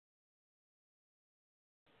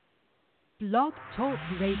Blog Talk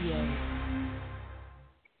Radio.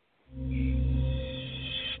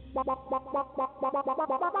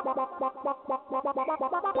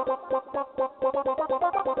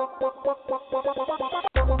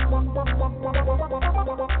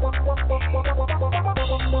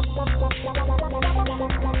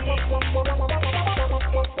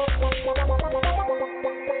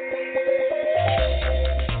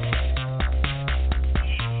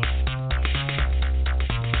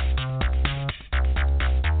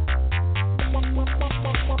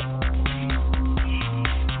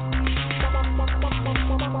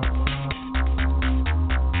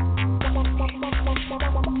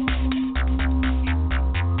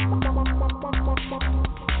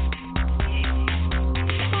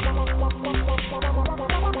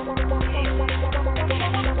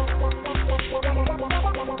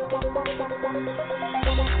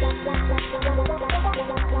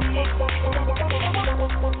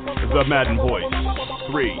 The Madden Voice.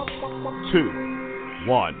 3, 2,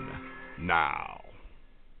 1, now.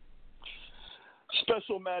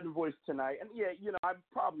 Special Madden Voice tonight. And yeah, I'm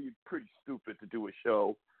probably pretty stupid to do a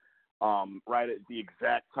show right at the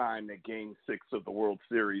exact time that Game 6 of the World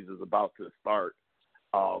Series is about to start.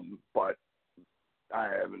 But I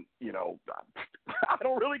haven't, I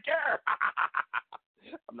don't really care.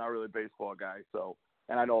 I'm not really a baseball guy, so.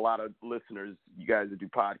 And I know a lot of listeners, you guys that do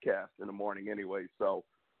podcasts in the morning anyway. So,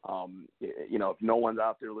 if no one's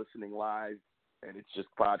out there listening live and it's just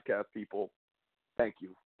podcast people, thank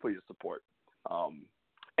you for your support.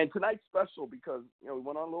 And tonight's special because, we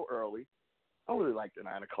went on a little early. I don't really like the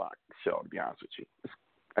 9 o'clock show, to be honest with you.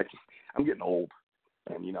 I'm getting old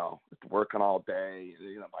and, working all day.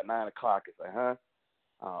 By 9 o'clock, it's like, huh?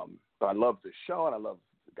 But I love the show and I love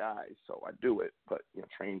the guys, so I do it. But,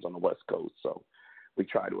 train's on the West Coast, so we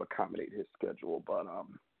try to accommodate his schedule, but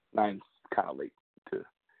 9's kind of late to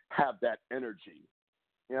have that energy.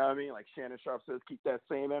 You know what I mean? Like Shannon Sharp says, keep that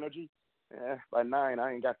same energy. By 9,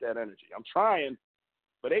 I ain't got that energy. I'm trying,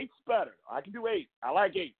 but 8's better. I can do 8. I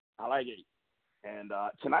like 8. And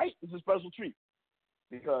tonight is a special treat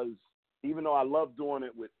because even though I love doing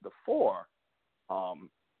it with the 4,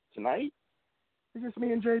 tonight it's just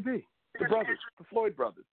me and JB, the brothers, the Floyd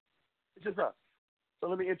brothers. It's just us. So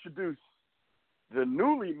let me introduce the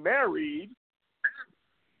newly married.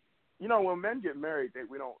 When men get married,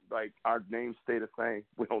 we don't, our names stay the same.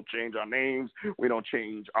 We don't change our names. We don't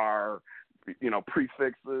change our,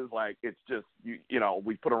 prefixes. It's just,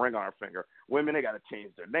 we put a ring on our finger. Women, they got to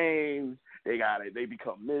change their names. They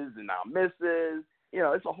become Ms. and now Mrs.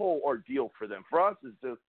 It's a whole ordeal for them. For us, it's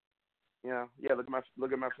just,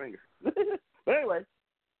 look at my finger. But anyway,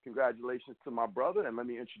 congratulations to my brother, and let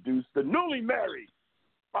me introduce the newly married.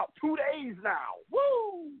 About 2 days now.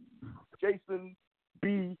 Woo! Jason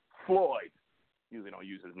B. Floyd. Usually don't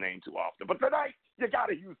use his name too often, but tonight you got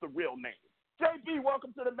to use the real name. JB,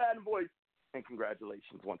 welcome to the Madden Voice, and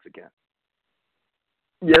congratulations once again.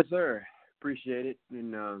 Yes, sir. Appreciate it,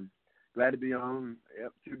 and glad to be on.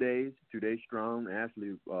 Yep, 2 days strong.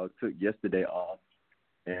 Ashley took yesterday off,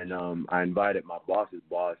 and I invited my boss's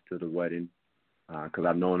boss to the wedding because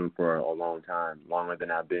I've known him for a long time, longer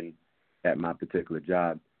than I've been at my particular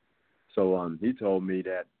job. So he told me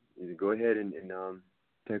that you go ahead and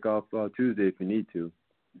take off Tuesday if you need to.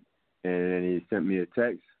 And then he sent me a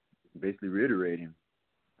text basically reiterating,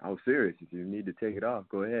 I was serious. If you need to take it off,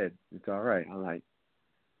 go ahead. It's all right. I'm like,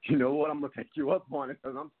 you know what? I'm going to take you up on it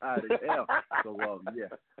because I'm tired as hell. So,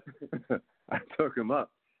 yeah, I took him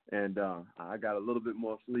up. And I got a little bit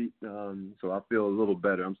more sleep, so I feel a little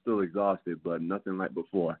better. I'm still exhausted, but nothing like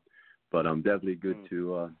before. But I'm definitely good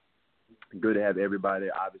to have everybody.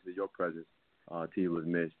 Obviously, your presence, T, was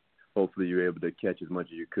missed. Hopefully, you're able to catch as much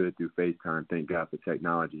as you could through FaceTime. Thank God for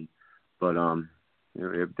technology. But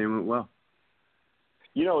everything went well.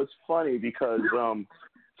 It's funny because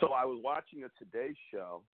so I was watching a Today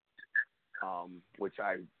Show, which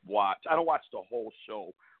I watch. I don't watch the whole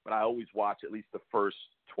show, but I always watch at least the first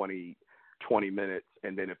 20 minutes,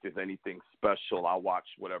 and then if there's anything special, I'll watch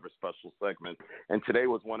whatever special segment. And today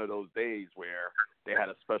was one of those days where they had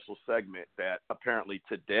a special segment that apparently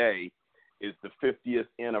today is the 50th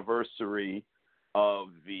anniversary of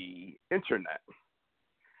the internet.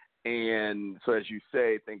 And so as you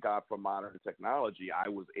say, thank God for modern technology, I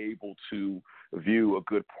was able to view a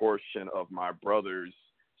good portion of my brother's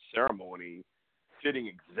ceremony sitting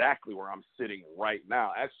exactly where I'm sitting right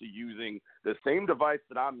now, actually using the same device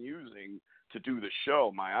that I'm using to do the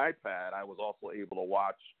show, my iPad. I was also able to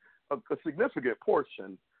watch a significant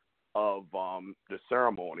portion of the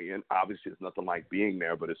ceremony. And obviously it's nothing like being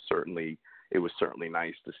there, but it was certainly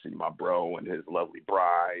nice to see my bro and his lovely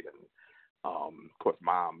bride and Of course,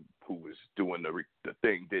 Mom, who was doing the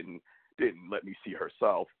thing, didn't let me see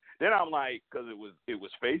herself. Then I'm like, because it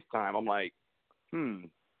was FaceTime. I'm like,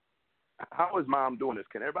 how is Mom doing this?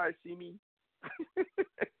 Can everybody see me?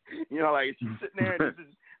 Like she's sitting there, and this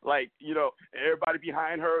is like, everybody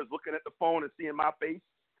behind her is looking at the phone and seeing my face.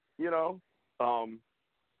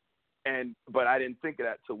 But I didn't think of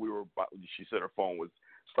that till she said her phone was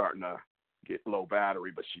starting to get low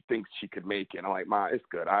battery, but she thinks she could make it. And I'm like, Ma, it's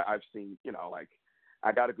good. I've seen, like,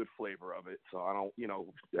 I got a good flavor of it, so I don't,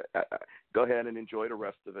 go ahead and enjoy the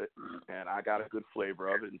rest of it. And I got a good flavor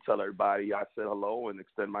of it, and tell everybody I said hello and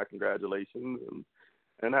extend my congratulations,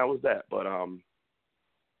 and that was that. But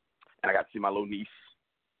and I got to see my little niece,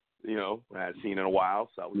 I hadn't seen in a while,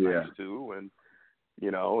 so that was nice too, and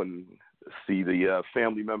and see the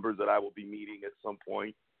family members that I will be meeting at some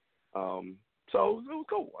point. So it was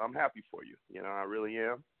cool. I'm happy for you. I really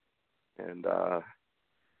am. And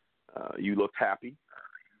you looked happy.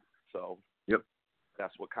 So yep,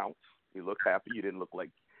 that's what counts. You looked happy. You didn't look like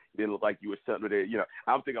you were sitting there.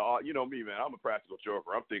 I'm thinking all. Me, man. I'm a practical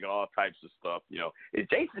joker. I'm thinking all types of stuff. Is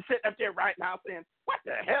Jason sitting up there right now saying, "What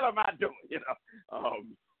the hell am I doing?"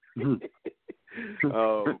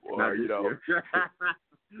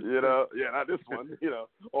 Not this one.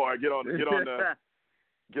 Or get on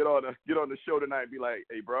the show tonight and be like,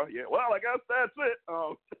 "Hey, bro, yeah, well, I guess that's it."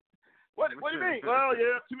 What do you mean? Well,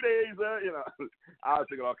 yeah, 2 days. I was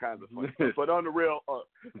thinking all kinds of funny stuff. But on the real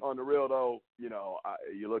though,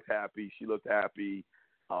 you looked happy. She looked happy.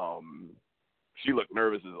 She looked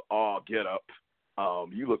nervous as all get up.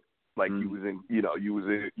 You looked like you was in.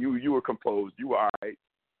 You were composed. You were all right.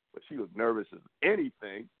 But she looked nervous as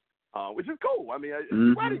anything, which is cool. I mean,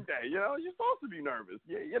 it's wedding day. You're supposed to be nervous.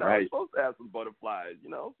 Yeah, right. You're supposed to have some butterflies.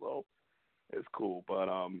 So it's cool. But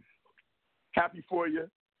happy for you.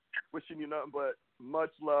 Wishing you nothing but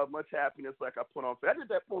much love, much happiness. Like I put on, I did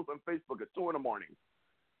that post on Facebook at 2 a.m.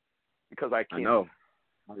 because I can't. I know.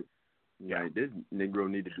 Yeah, this Negro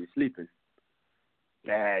need to be sleeping.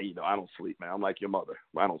 Yeah, I don't sleep, man. I'm like your mother.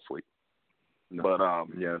 I don't sleep. No. But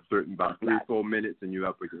yeah, certain about 3-4 minutes and you're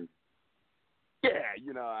up again. Yeah,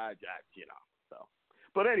 so.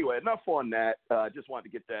 But anyway, enough on that. Just wanted to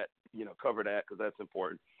get that, cover that because that's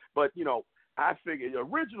important. But I figured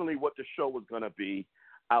originally what the show was going to be.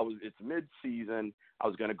 It's mid-season. I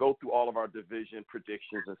was going to go through all of our division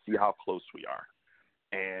predictions and see how close we are,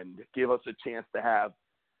 and give us a chance to have,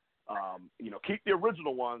 keep the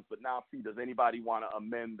original ones, but now see does anybody want to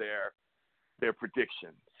amend their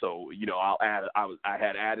prediction. So I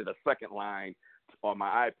had added a second line on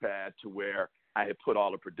my iPad to where I had put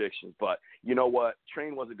all the predictions. But you know what?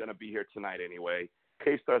 Train wasn't going to be here tonight anyway.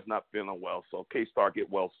 K-Star's not feeling well, so K-Star get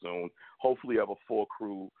well soon. Hopefully have a full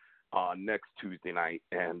crew next Tuesday night.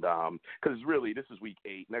 And because really this is week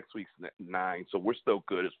 8. Next week's 9, so we're still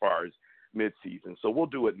good as far as mid-season. So we'll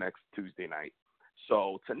do it next Tuesday night.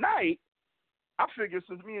 So tonight, I figure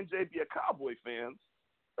since me and JB are Cowboy fans,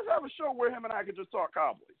 let's have a show where him and I can just talk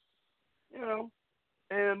Cowboys.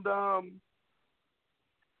 And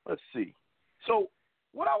let's see. So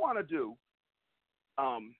what I want to do,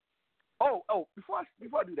 before I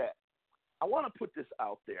do that, I want to put this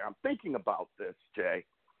out there. I'm thinking about this, Jay,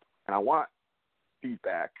 and I want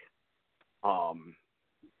feedback. And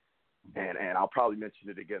I'll probably mention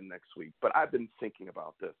it again next week. But I've been thinking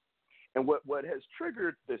about this, and what has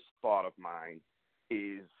triggered this thought of mine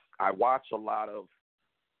is I watch a lot of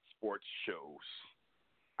sports shows.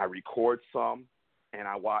 I record some, and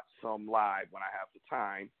I watch some live when I have the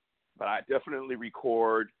time. But I definitely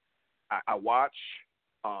record. I watch.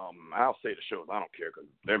 I'll say the shows. I don't care because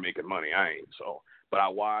they're making money. I ain't. So, but I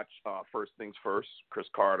watch First Things First, Chris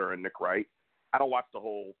Carter and Nick Wright. I don't watch the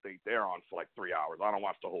whole thing. They're on for like 3 hours. I don't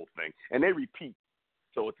watch the whole thing, and they repeat.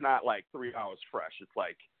 So it's not like 3 hours fresh. It's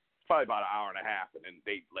like probably about an hour and a half, and then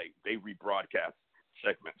they rebroadcast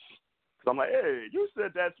segments. So I'm like, hey, you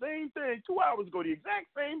said that same thing 2 hours ago the exact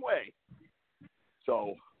same way.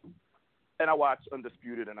 So, and I watch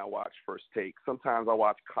Undisputed and I watch First Take. Sometimes I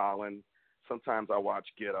watch Colin. Sometimes I watch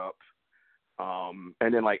Get Up. And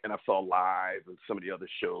then like NFL Live and some of the other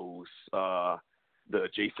shows, the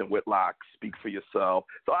Jason Whitlock, Speak for Yourself.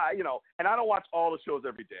 So and I don't watch all the shows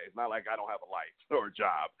every day. It's not like I don't have a life or a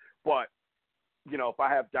job. But, if I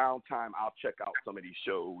have downtime, I'll check out some of these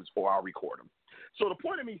shows or I'll record them. So the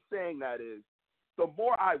point of me saying that is the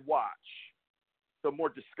more I watch, the more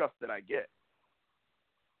disgusted I get.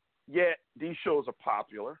 Yet these shows are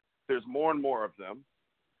popular. There's more and more of them.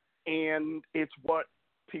 And it's what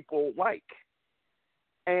people like.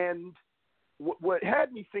 And what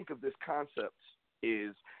had me think of this concept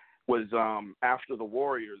was after the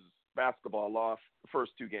Warriors basketball lost the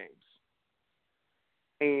first 2 games.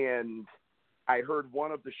 And I heard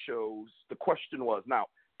one of the shows, the question was, now,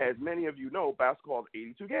 as many of you know, basketball is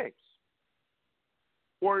 82 games.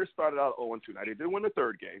 Warriors started out 0-2. Now, they did win the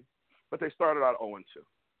third game, but they started out 0-2.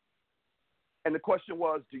 And the question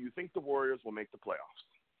was, do you think the Warriors will make the playoffs?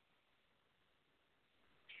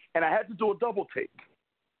 And I had to do a double take.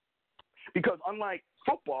 Because unlike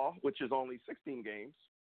football, which is only 16 games,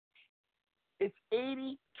 it's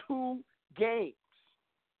 82 games.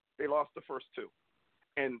 They lost the first two.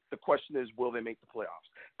 And the question is, will they make the playoffs?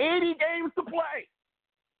 80 games to play.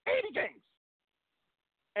 80 games.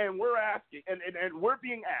 And we're asking, and we're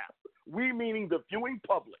being asked, we meaning the viewing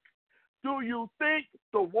public, do you think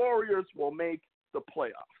the Warriors will make the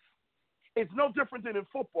playoffs? It's no different than in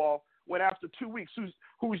football when after 2 weeks,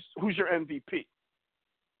 who's your MVP?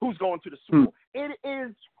 Who's going to the Super Bowl? It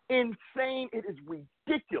is insane. It is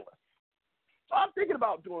ridiculous. So I'm thinking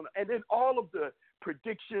about doing it. And then all of the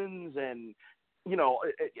predictions and, you know,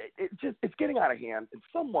 it's getting out of hand. And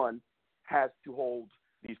someone has to hold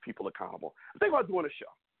these people accountable. I'm thinking about doing a show,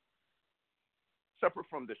 separate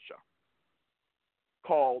from this show,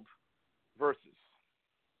 called Versus.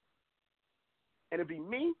 And it'd be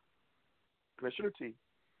me, Commissioner T,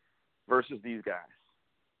 versus these guys.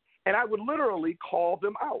 And I would literally call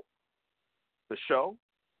them out. The show,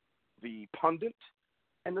 the pundit,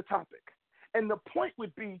 and the topic. And the point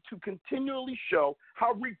would be to continually show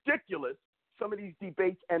how ridiculous some of these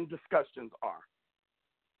debates and discussions are.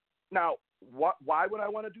 Now, why would I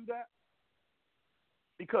want to do that?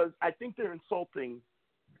 Because I think they're insulting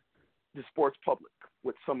the sports public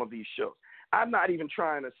with some of these shows. I'm not even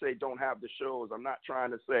trying to say don't have the shows. I'm not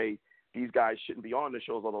trying to say these guys shouldn't be on the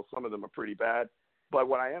shows, although some of them are pretty bad. But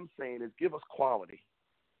what I am saying is give us quality.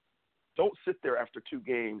 Don't sit there after 2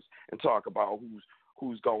 games and talk about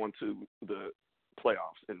who's going to the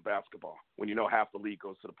playoffs in basketball when you know half the league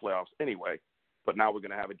goes to the playoffs anyway. But now we're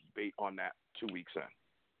going to have a debate on that 2 weeks in.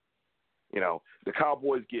 You know, the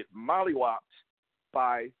Cowboys get mollywopped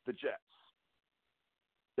by the Jets.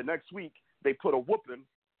 The next week, they put a whooping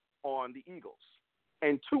on the Eagles.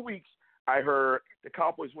 In 2 weeks, I heard the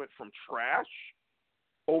Cowboys went from trash,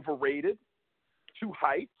 overrated, to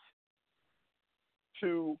hyped,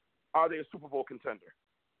 to are they a Super Bowl contender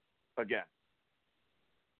again?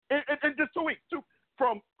 In just 2 weeks,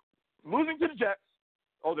 from losing to the Jets,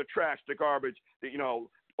 oh, they're trash, they're garbage, you know,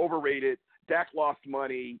 overrated, Dak lost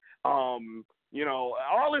money, you know,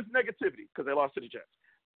 all this negativity because they lost to the Jets.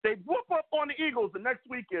 They whoop up on the Eagles. The next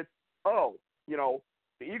week it's, oh, you know,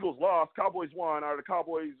 the Eagles lost, Cowboys won. Are the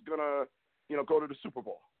Cowboys going to, you know, go to the Super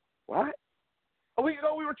Bowl? What? A week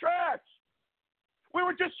ago we were trash. We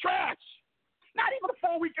were just trash. Not even a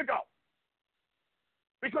full week ago.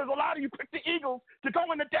 Because a lot of you picked the Eagles to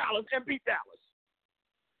go into Dallas and beat Dallas.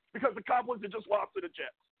 Because the Cowboys had just lost to the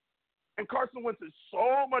Jets. And Carson Wentz is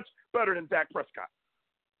so much better than Dak Prescott.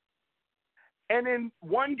 And in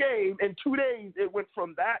one game, in 2 days, it went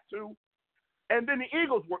from that to, and then the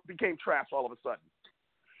Eagles became trash all of a sudden.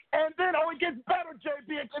 And then, oh, it gets better,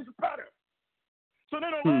 JB, it gets better. So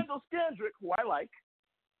then Orlando Scandrick, who I like,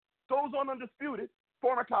 goes on undisputed,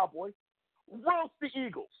 former Cowboy, roasts the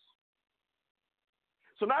Eagles.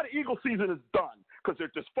 So now the Eagles season is done because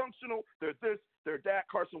they're dysfunctional, they're this, they're that.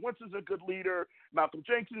 Carson Wentz is a good leader. Malcolm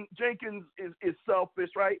Jenkins is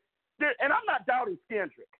selfish, right? And I'm not doubting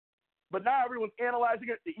Scandrick. But now everyone's analyzing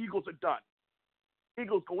it. The Eagles are done.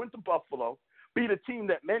 Eagles go into Buffalo, beat a team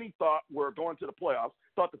that many thought were going to the playoffs,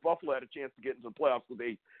 thought the Buffalo had a chance to get into the playoffs because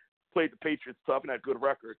they played the Patriots tough and had a good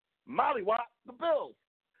record. Mollywop the Bills.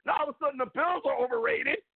 Now all of a sudden the Bills are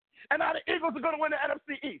overrated, and now the Eagles are going to win the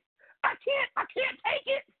NFC East. I can't take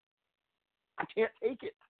it. I can't take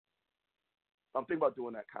it. I'm thinking about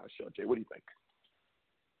doing that kind of show, Jay. What do you think?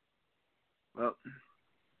 Well,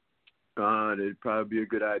 it'd probably be a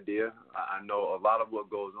good idea. I know a lot of what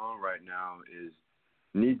goes on right now is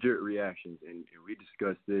knee-jerk reactions, and we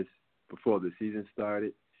discussed this before the season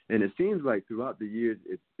started. And it seems like throughout the years,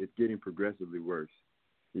 it's getting progressively worse.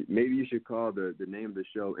 Maybe you should call the name of the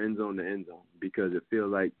show End Zone to End Zone, because it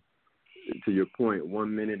feels like, to your point,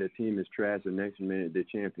 1 minute a team is trash, the next minute they're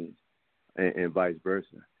champions, and vice versa.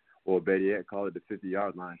 Or better yet, call it the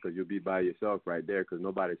 50-yard line, because you'll be by yourself right there because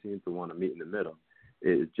nobody seems to want to meet in the middle.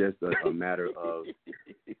 It's just a matter of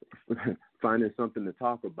finding something to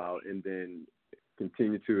talk about and then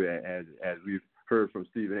continue to, as we've heard from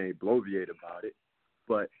Stephen A. Bloviate about it.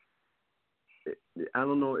 But I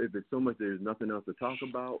don't know if it's so much there's nothing else to talk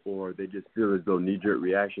about or they just feel as though knee-jerk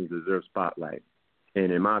reactions deserve spotlight.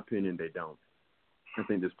 And in my opinion, they don't. I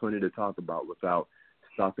think there's plenty to talk about without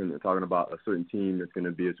talking about a certain team that's going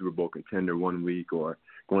to be a Super Bowl contender one week or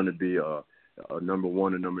going to be a number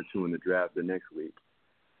 1 or number 2 in the draft the next week.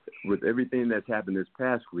 with everything that's happened this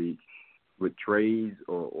past week, with trades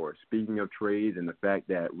or speaking of trades, and the fact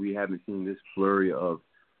that we haven't seen this flurry of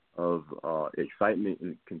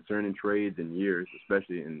excitement concerning trades in years,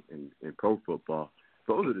 especially in pro football,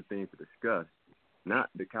 those are the things to discuss. Not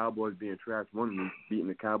the Cowboys being trashed one week, beating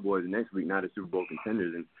the Cowboys the next week, not the Super Bowl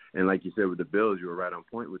contenders. And like you said with the Bills, you were right on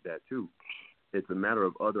point with that too. It's a matter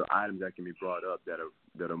of other items that can be brought up that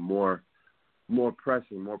are more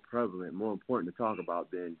pressing, more prevalent, more important to talk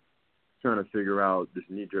about than trying to figure out this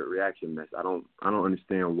knee-jerk reaction mess. I don't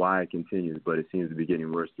understand why it continues, but it seems to be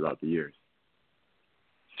getting worse throughout the years.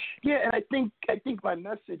 Yeah, and I think my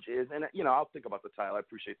message is, and I'll think about the title. I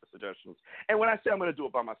appreciate the suggestions. And when I say I'm going to do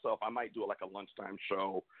it by myself, I might do it like a lunchtime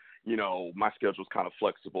show. My schedule's kind of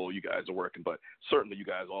flexible. You guys are working, but certainly you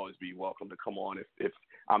guys will always be welcome to come on if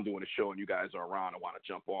I'm doing a show and you guys are around and want to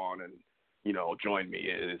jump on and join me.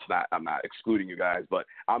 I'm not excluding you guys, but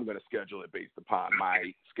I'm going to schedule it based upon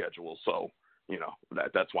my schedule. So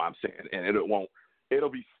that's why I'm saying, and it'll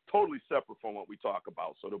be totally separate from what we talk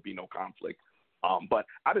about, so there'll be no conflict. But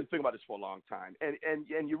I've been thinking about this for a long time,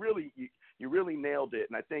 and you really nailed it.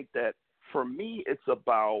 And I think that for me, it's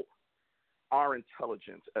about our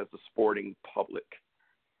intelligence as the sporting public,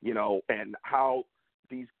 and how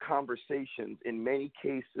these conversations in many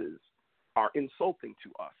cases are insulting to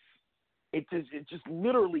us. It's just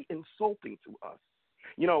literally insulting to us,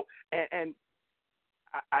 and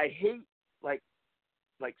I hate like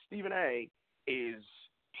Stephen A. is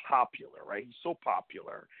popular, right? He's so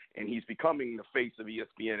popular, and he's becoming the face of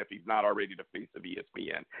ESPN if he's not already the face of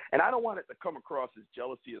ESPN. And I don't want it to come across as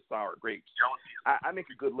jealousy of sour grapes. I make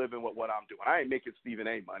a good living with what I'm doing. I ain't making Stephen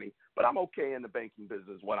A. money, but I'm okay in the banking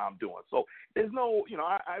business, what I'm doing. So there's no,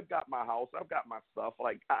 I've got my house, I've got my stuff.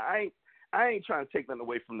 Like I ain't trying to take nothing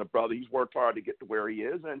away from the brother. He's worked hard to get to where he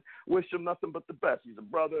is, and wish him nothing but the best. He's a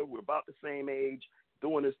brother. We're about the same age,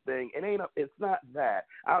 doing this thing. It's not that.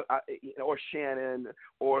 Or Shannon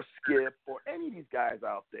or Skip or any of these guys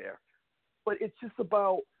out there. But it's just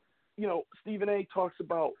about, Stephen A. talks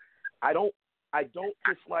about, I don't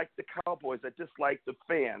dislike the Cowboys. I dislike the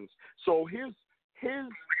fans. So his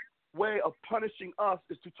way of punishing us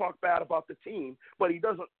is to talk bad about the team, but he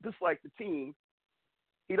doesn't dislike the team.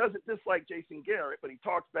 He doesn't dislike Jason Garrett, but he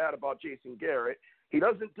talks bad about Jason Garrett. He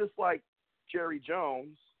doesn't dislike Jerry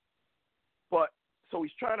Jones, but so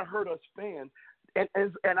he's trying to hurt us fans.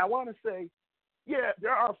 And I want to say, yeah,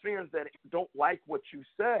 there are fans that don't like what you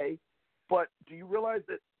say, but do you realize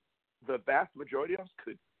that the vast majority of us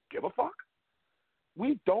could give a fuck?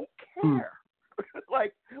 We don't care.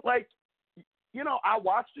 I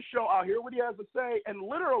watch the show, I'll hear what he has to say, and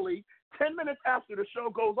literally 10 minutes after the show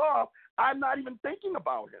goes off, I'm not even thinking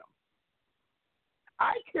about him.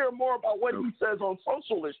 I care more about what he says on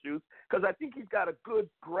social issues because I think he's got a good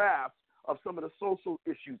grasp of some of the social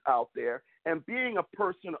issues out there. And being a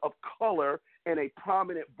person of color in a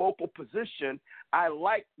prominent vocal position, I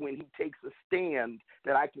like when he takes a stand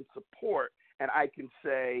that I can support and I can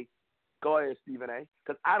say, go ahead, Stephen A.,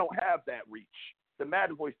 because I don't have that reach. The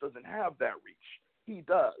Madden Voice doesn't have that reach. He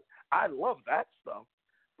does. I love that stuff.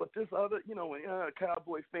 But this other,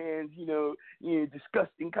 Cowboy fans,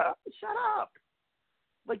 disgusting shut up.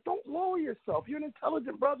 Like, don't lower yourself. You're an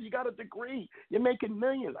intelligent brother. You got a degree. You're making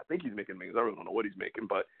millions. I think he's making millions. I really don't know what he's making,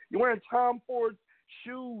 but you're wearing Tom Ford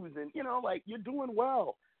shoes and, you're doing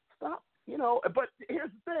well. Stop, But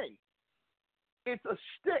here's the thing. It's a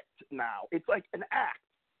shtick now. It's like an act.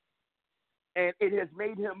 And it has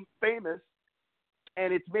made him famous,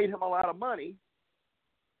 and it's made him a lot of money.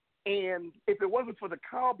 And if it wasn't for the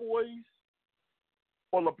Cowboys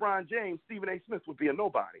or LeBron James, Stephen A. Smith would be a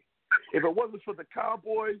nobody. If it wasn't for the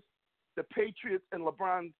Cowboys, the Patriots, and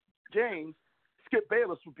LeBron James, Skip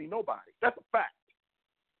Bayless would be nobody. That's a fact.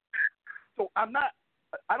 So I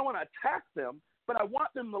don't want to attack them, but I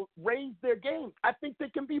want them to raise their game. I think they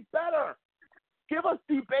can be better. Give us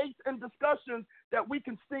debates and discussions that we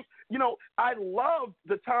can think. I love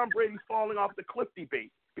the Tom Brady falling off the cliff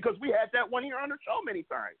debate because we had that one here on the show many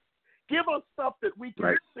times. Give us stuff that we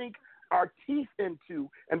can sink our teeth into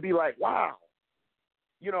and be like, wow,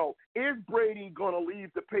 is Brady going to leave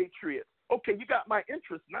the Patriots? Okay, you got my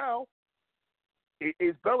interest now.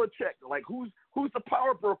 Is Belichick, who's the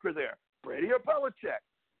power broker there? Brady or Belichick?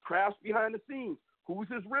 Kraft's behind the scenes. Who's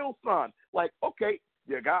his real son? Okay,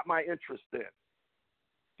 you got my interest then.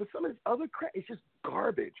 But some of this other crap, it's just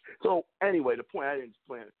garbage. So anyway, the point, I didn't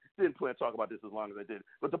plan to talk about this as long as I did,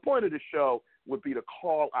 but the point of the show would be to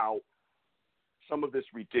call out some of this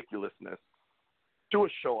ridiculousness, do a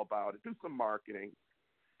show about it, do some marketing,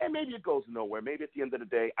 and maybe it goes nowhere. Maybe at the end of the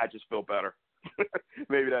day, I just feel better.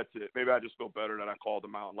 Maybe that's it. Maybe I just feel better that I called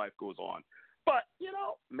them out and life goes on. But,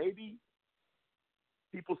 maybe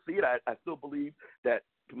people see it. I still believe that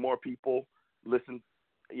more people listen,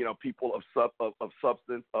 people of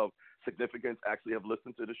substance, of significance actually have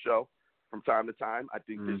listened to the show from time to time. I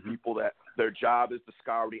think there's people that their job is to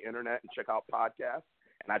scour the internet and check out podcasts.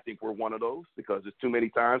 And I think we're one of those because there's too many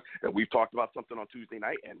times that we've talked about something on Tuesday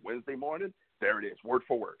night and Wednesday morning, there it is, word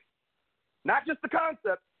for word. Not just the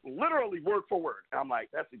concept, literally word for word. And I'm like,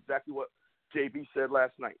 that's exactly what JB said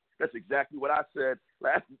last night. That's exactly what I said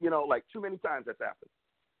like too many times that's happened.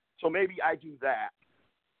 So maybe I do that.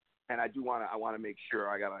 And I want to make sure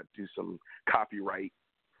I got to do some copyright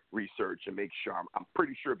research and make sure I'm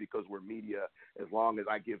pretty sure because we're media, as long as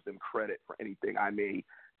I give them credit for anything I may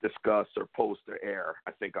discuss or post or air,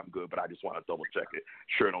 I think I'm good, but I just want to double check it.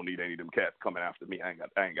 Sure don't need any of them cats coming after me. I ain't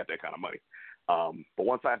got that kind of money. But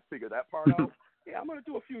once I figure that part out, I'm going to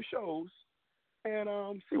do a few shows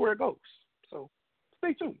and see where it goes. So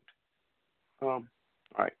stay tuned. All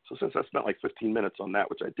right. So since I spent like 15 minutes on that,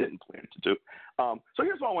 which I didn't plan to do. So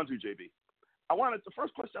here's what I want to do, JB. The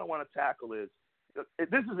first question I want to tackle is,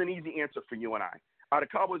 this is an easy answer for you and I. Are the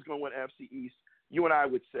Cowboys going to win NFC East? You and I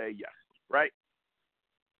would say yes, right?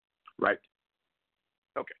 Right.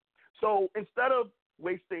 Okay. So instead of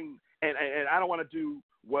wasting, and I don't want to do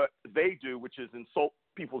what they do, which is insult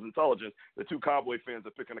people's intelligence. The two Cowboy fans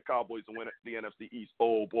are picking the Cowboys to win the NFC East.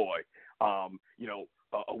 Oh, boy.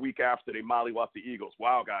 A week after they mollywop the Eagles.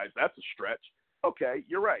 Wow, guys, that's a stretch. Okay,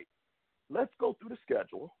 you're right. Let's go through the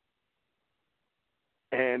schedule,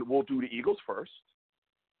 and we'll do the Eagles first,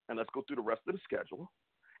 and let's go through the rest of the schedule,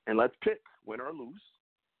 and let's pick win or lose,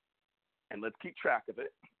 and let's keep track of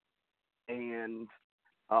it. And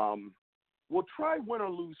we'll try win or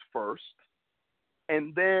lose first,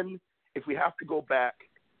 and then if we have to go back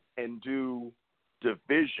and do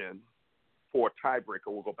division for a tiebreaker,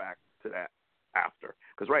 we'll go back to that after.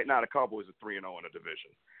 Because right now the Cowboys are 3-0 in a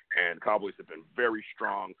division, and Cowboys have been very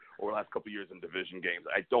strong over the last couple of years in division games.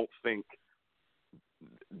 I don't think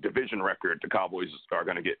division record the Cowboys are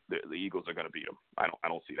going to get. The Eagles are going to beat them. I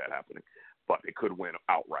don't see that happening, but they could win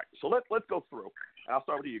outright. So let's go through. I'll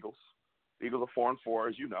start with the Eagles. The Eagles are 4-4,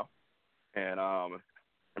 as you know, and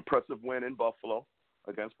impressive win in Buffalo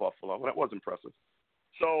against Buffalo. Well, that was impressive.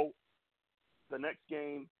 So the next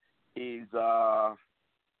game is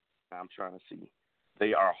I'm trying to see.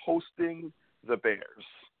 They are hosting the Bears.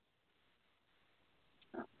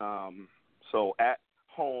 So at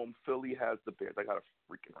home, Philly has the Bears. I got to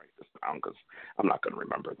freaking write this down because I'm not going to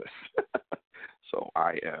remember this. So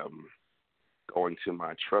I am going to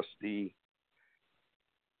my trusty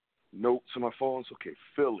notes on my phones. Okay,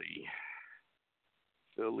 Philly,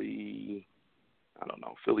 I don't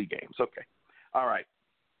know, Philly games. Okay. All right.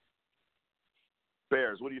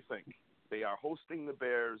 Bears, what do you think? They are hosting the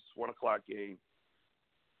Bears, 1 o'clock game.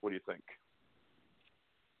 What do you think?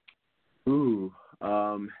 Ooh,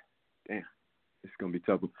 damn, it's going to be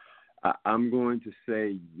tough. I'm going to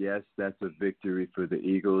say yes, that's a victory for the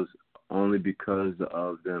Eagles, only because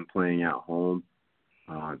of them playing at home.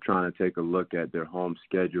 I'm trying to take a look at their home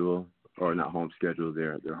schedule, or not home schedule,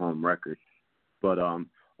 their home record. But a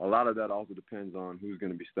lot of that also depends on who's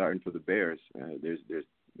going to be starting for the Bears. There's, if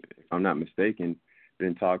I'm not mistaken,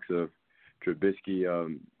 been talks of Trubisky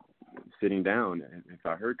sitting down, if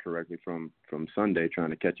I heard correctly, from Sunday, trying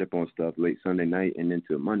to catch up on stuff late Sunday night and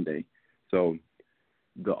into Monday. So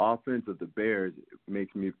the offense of the Bears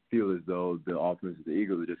makes me feel as though the offense of the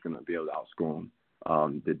Eagles are just going to be able to outscore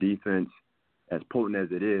them. The defense, as potent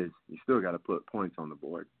as it is, you still got to put points on the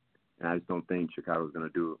board. And I just don't think Chicago's going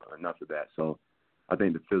to do enough of that. So I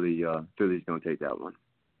think the Philly's going to take that one.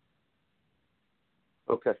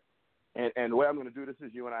 Okay. And the way I'm going to do this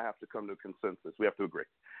is you and I have to come to a consensus. We have to agree.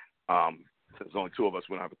 Since there's only two of us,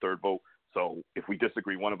 we don't have a third vote. So if we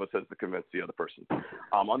disagree, one of us has to convince the other person.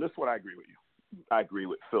 On this one, I agree with you. I agree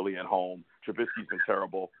with Philly at home. Trubisky's been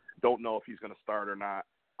terrible. Don't know if he's going to start or not.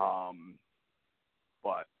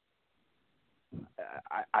 But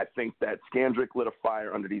I think that Scandrick lit a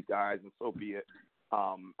fire under these guys, and so be it.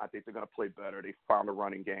 I think they're going to play better. They found a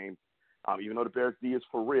running game. Even though the Bears' D is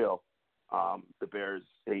for real, the Bears,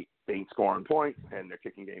 they ain't scoring points, and their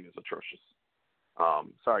kicking game is atrocious.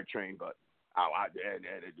 Sorry, Train, but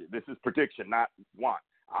this is prediction, not want.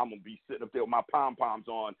 I'm going to be sitting up there with my pom-poms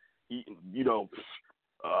on, eating,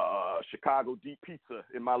 Chicago deep pizza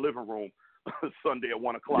in my living room Sunday at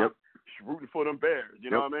 1 o'clock, yep, rooting for them Bears. You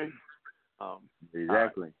know what I mean?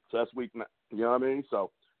 Exactly. Right. So that's week 9. You know what I mean?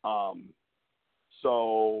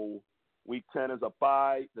 So week 10 is a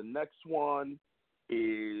bye. The next one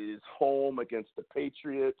is home against the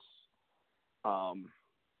Patriots.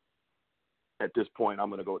 At this point, I'm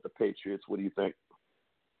going to go with the Patriots. What do you think?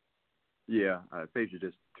 Patriots are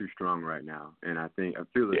just too strong right now, and I feel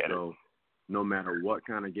as though no matter what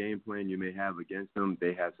kind of game plan you may have against them,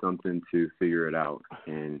 they have something to figure it out,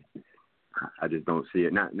 and I just don't see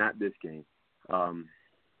it. Not this game. And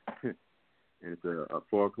it's a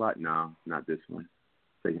 4:00. No, not this one.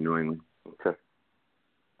 Taking New England. Okay.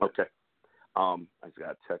 I just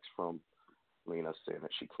got a text from Lena saying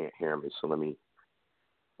that she can't hear me. So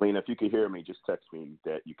Lena, if you can hear me, just text me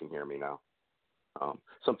that you can hear me now.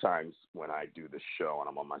 Sometimes when I do the show and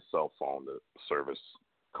I'm on my cell phone, the service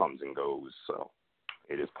comes and goes. So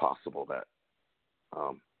it is possible that.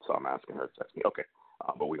 So I'm asking her to text me. Okay.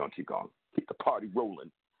 But we're going to keep going. Keep the party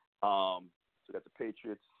rolling. So we got the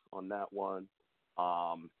Patriots on that one.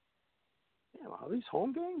 Are these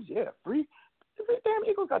home games? Yeah, 3. Damn,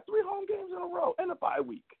 Eagles got 3 home games in a row and a bye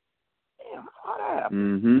week. Damn, how'd that happen?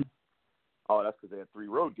 Mm-hmm. Oh, that's because they had 3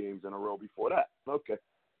 road games in a row before that. Okay.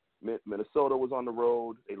 Minnesota was on the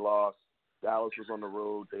road. They lost. Dallas was on the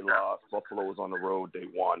road. They lost. Buffalo was on the road. They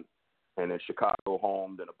won. And then Chicago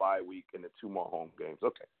home, then a bye week, and then 2 more home games.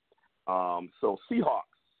 Okay. So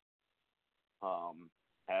Seahawks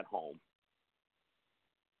at home.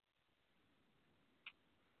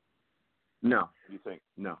 No. What do you think?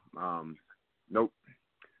 No. Nope.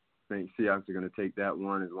 I think Seahawks are going to take that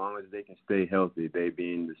one as long as they can stay healthy, they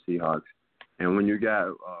being the Seahawks. And when you got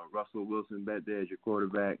Russell Wilson back there as your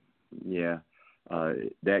quarterback,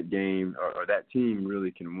 that game or that team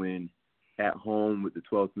really can win at home with the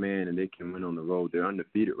 12th man, and they can win on the road. They're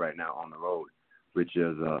undefeated right now on the road, which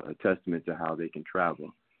is a testament to how they can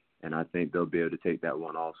travel. And I think they'll be able to take that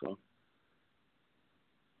one also.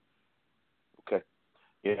 Okay.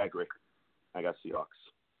 Yeah, I agree. I got Seahawks.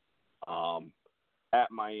 At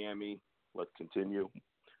Miami, let's continue.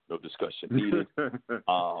 No discussion needed.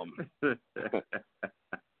 Oh, man.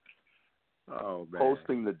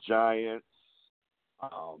 Hosting the Giants.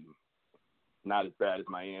 Not as bad as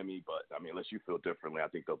Miami, but, I mean, unless you feel differently, I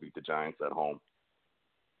think they'll beat the Giants at home.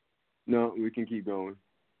 No, we can keep going.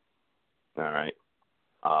 All right.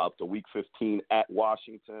 Up to Week 15 at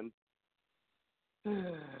Washington. This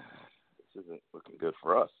isn't looking good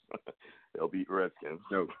for us. They'll beat Redskins.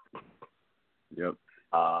 Nope. Yep.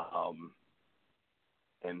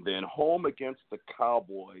 And then home against the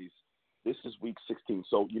Cowboys. This is Week 16.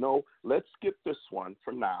 So, let's skip this one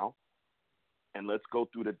for now, and let's go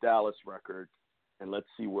through the Dallas record, and let's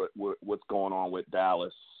see what's going on with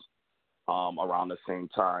Dallas around the same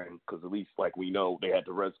time, because at least, like we know, they had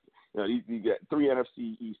the Redskins. You get 3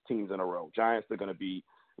 NFC East teams in a row. Giants, they're going to be.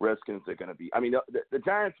 Redskins, they're going to be. I mean, the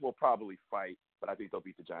Giants will probably fight, but I think they'll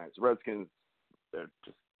beat the Giants. Redskins, they're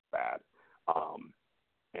just bad.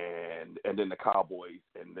 And then the Cowboys,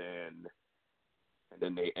 and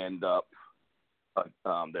then they end up.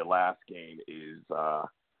 Their last game is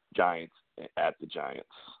Giants at the Giants.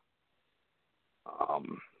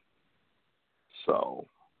 So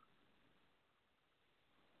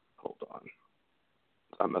hold on,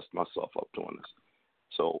 I messed myself up doing this.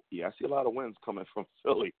 So yeah, I see a lot of wins coming from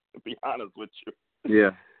Philly. To be honest with you.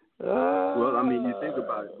 Yeah. Well, I mean, you think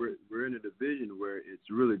about it. We're in a division where it's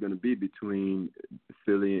really going to be between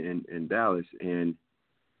Philly and Dallas. And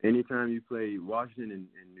anytime you play Washington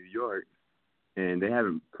and New York, and they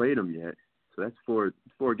haven't played them yet, so that's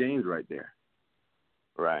four games right there.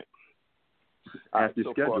 Right. Half the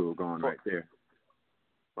schedule gone right there.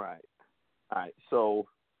 Right. All right. So,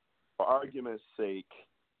 for argument's sake,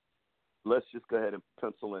 let's just go ahead and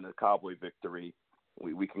pencil in a Cowboy victory.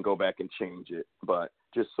 We can go back and change it, but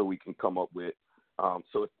just so we can come up with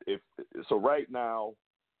so right now,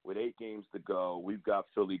 with 8 games to go, we've got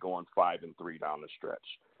Philly going 5-3 down the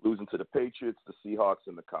stretch, losing to the Patriots, the Seahawks,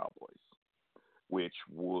 and the Cowboys, which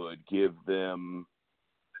would give them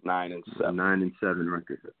 9-7. 9-7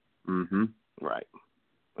 record. Mm-hmm. Right.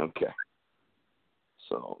 Okay.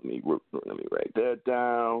 So let me write that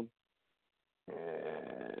down,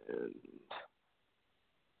 and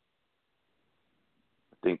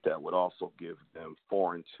I think that would also give them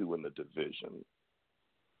 4-2 in the division.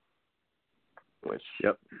 Which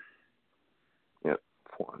Yep,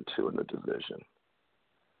 4-2 in the division.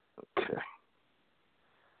 Okay.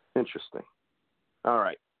 Interesting. All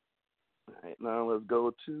right. Now let's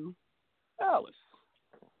go to Dallas.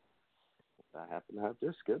 I happen to have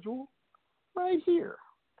their schedule right here.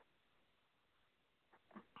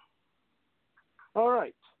 All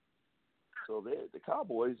right. So the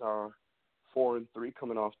Cowboys are 4-3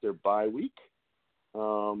 coming off their bye week.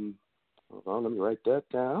 Hold on, let me write that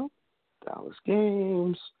down. Dallas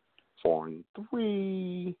games,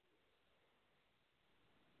 4-3.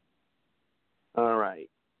 All right.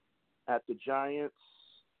 At the Giants,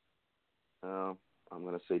 I'm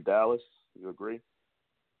going to say Dallas. You agree?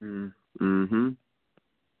 Mm-hmm.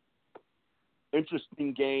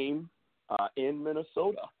 interesting game in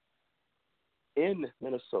Minnesota.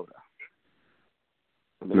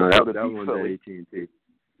 No, that one's at AT&T.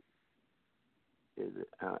 Is it?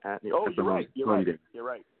 You're right.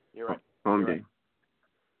 You're right. Home game.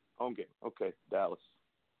 Home game. Okay, Dallas.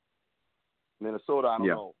 Minnesota, I don't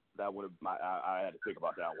know. That would have. I had to think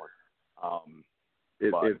about that one.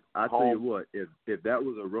 If I tell you what, if that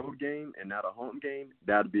was a road game and not a home game,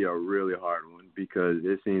 that'd be a really hard one because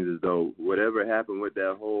it seems as though whatever happened with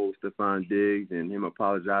that whole Stephon Diggs and him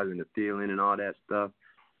apologizing to Thielen and all that stuff,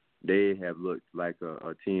 they have looked like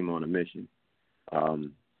a team on a mission.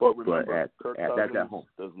 But remember, Kirk Cousins at home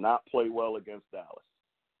does not play well against Dallas.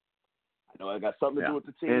 I know I got something to do with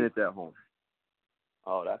the team. And it's at home.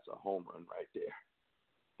 Oh, that's a home run right there.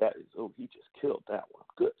 That is, he just killed that one.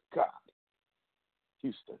 Good God.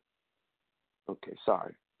 Houston. Okay,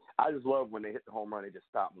 sorry. I just love when they hit the home run, they just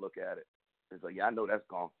stop and look at it. It's like, yeah, I know that's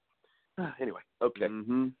gone. Anyway, okay.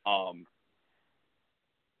 Mm-hmm.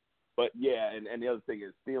 But, yeah, and the other thing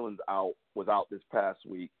is Thielen's was out this past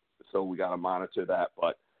week, so we got to monitor that.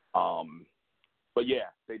 But, yeah,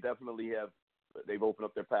 they definitely they've opened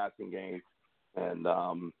up their passing game. And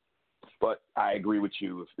but I agree with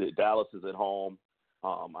you. If Dallas is at home,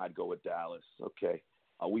 I'd go with Dallas. Okay.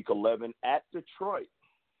 Week 11 at Detroit.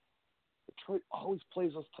 Detroit always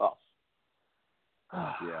plays us tough.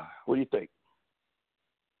 Yeah. What do you think?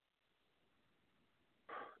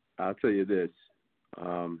 I'll tell you this.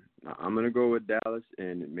 I'm going to go with Dallas,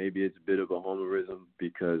 and maybe it's a bit of a homerism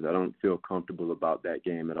because I don't feel comfortable about that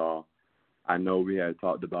game at all. I know we had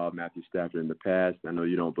talked about Matthew Stafford in the past. I know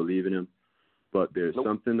you don't believe in him, but there's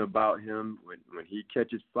something about him when he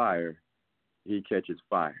catches fire, he catches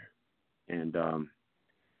fire. And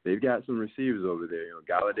they've got some receivers over there. You know,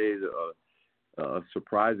 Galladay's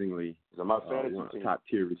surprisingly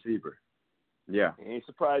top-tier receiver. Yeah. He ain't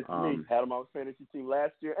surprised to me. Had him on the fantasy team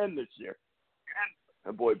last year and this year.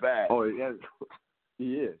 That boy bad. Oh, yeah.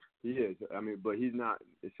 He is. I mean, but he's not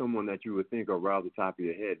someone that you would think of right off the top of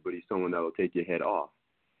your head, but he's someone that will take your head off.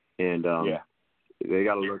 And they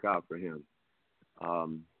got to look out for him.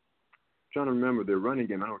 Trying to remember the running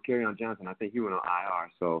game. I know Kerryon Johnson, I think he went on IR.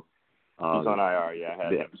 So he's on IR, yeah. I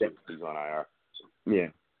had him. He's on IR. Yeah.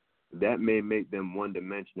 That may make them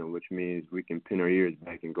one-dimensional, which means we can pin our ears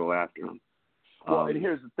back and go after them. Well, and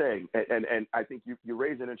here's the thing, and I think you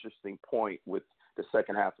raise an interesting point with the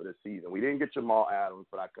second half of the season. We didn't get Jamal Adams,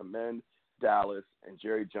 but I commend Dallas and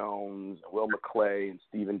Jerry Jones and Will McClay and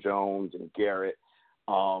Stephen Jones and Garrett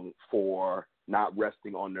for not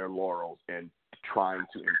resting on their laurels and trying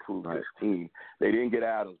to improve this team. They didn't get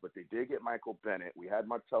Adams, but they did get Michael Bennett. We had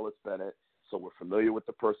Martellus Bennett, so we're familiar with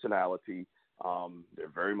the personality. They're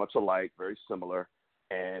very much alike, very similar.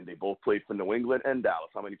 And they both played for New England and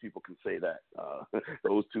Dallas. How many people can say that?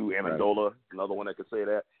 Those two, Amendola, another one that could say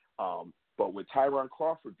that. But with Tyron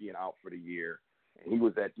Crawford being out for the year, and he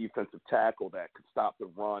was that defensive tackle that could stop the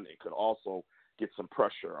run and could also get some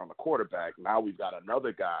pressure on the quarterback. Now we've got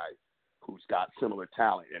another guy who's got similar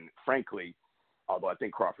talent. And frankly, although I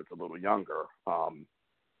think Crawford's a little younger,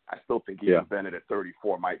 I still think even Bennett at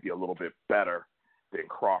 34 might be a little bit better than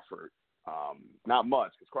Crawford. Not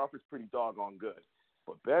much, because Crawford's pretty doggone good.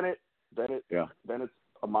 But Bennett's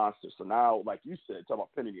a monster. So now, like you said, talking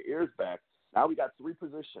about pinning your ears back, now we got three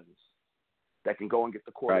positions that can go and get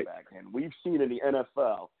the quarterback. Right. And we've seen in the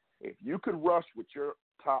NFL, if you could rush with your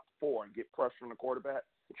top four and get pressure on the quarterback,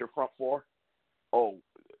 with your front four,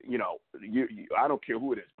 you I don't care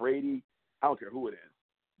who it is, Brady, I don't care who it is,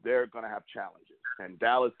 they're going to have challenges. And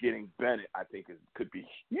Dallas getting Bennett, I think, could be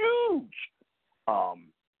huge.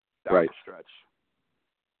 Down the stretch.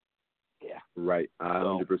 Yeah. Right. I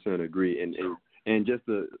 100% agree. And just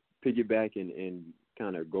to piggyback and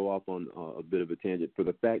kind of go off on a bit of a tangent, for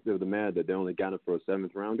the fact of the matter that they only got him for a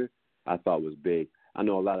seventh rounder, I thought was big. I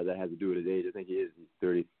know a lot of that has to do with his age. I think he's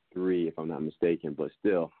 33, if I'm not mistaken. But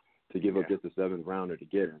still, to give up just a seventh rounder to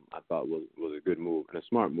get him, I thought was a good move and a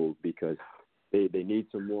smart move because they need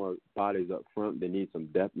some more bodies up front. They need some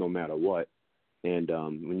depth no matter what. And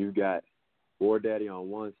when you got Daddy on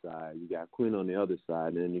one side, you got Quinn on the other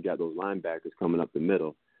side, and then you got those linebackers coming up the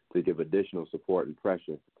middle to give additional support and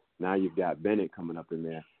pressure. Now you've got Bennett coming up in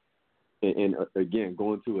there. And again,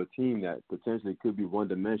 going to a team that potentially could be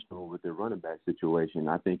one-dimensional with their running back situation,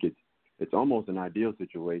 I think it's almost an ideal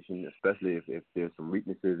situation, especially if there's some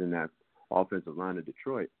weaknesses in that offensive line of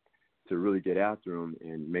Detroit, to really get after them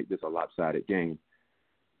and make this a lopsided game.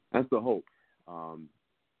 That's the hope. I'm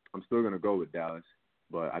still going to go with Dallas,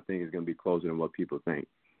 but I think it's going to be closer than what people think.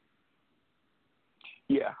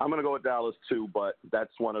 Yeah, I'm going to go with Dallas too, but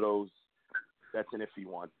that's one of those – that's an iffy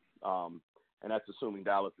one. and that's assuming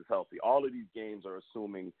Dallas is healthy. All of these games are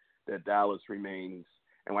assuming that Dallas remains,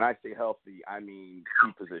 and when I say healthy, I mean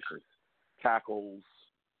key positions, tackles,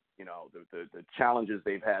 the challenges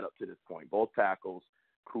they've had up to this point. Both tackles,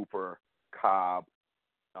 Cooper, Cobb,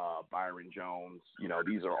 Byron Jones,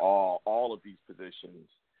 these are all of these positions.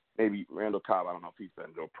 Maybe Randall Cobb, I don't know if he's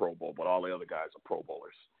been to a Pro Bowl, but all the other guys are Pro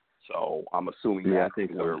Bowlers. So I'm assuming that I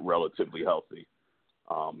think we're relatively healthy.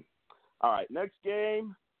 All right, next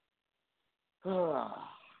game.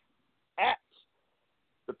 At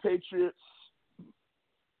the Patriots,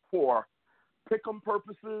 for pick'em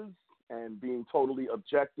purposes and being totally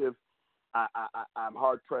objective, I'm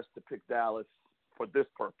hard-pressed to pick Dallas for this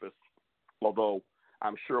purpose, although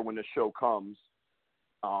I'm sure when the show comes,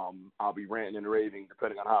 I'll be ranting and raving,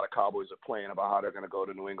 depending on how the Cowboys are playing, about how they're going to go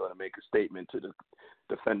to New England and make a statement to the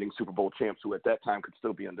defending Super Bowl champs, who at that time could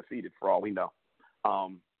still be undefeated for all we know.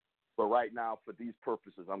 But right now, for these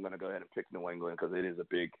purposes, I'm going to go ahead and pick New England because it's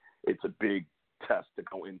a big test to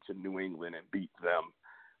go into New England and beat them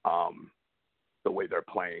the way they're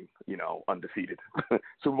playing, undefeated.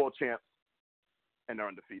 Super Bowl champs, and they're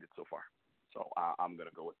undefeated so far. So I'm going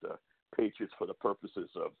to go with the Patriots for the purposes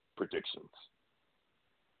of predictions.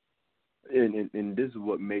 And this is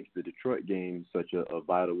what makes the Detroit game such a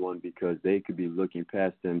vital one, because they could be looking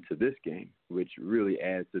past them to this game, which really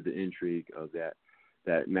adds to the intrigue of that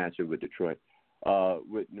matchup with Detroit.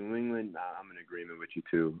 With New England, I'm in agreement with you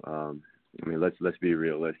too. Let's be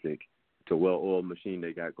realistic. It's a well-oiled machine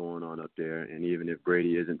they got going on up there, and even if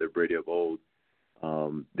Brady isn't the Brady of old,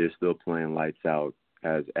 they're still playing lights out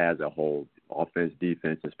as a whole, offense,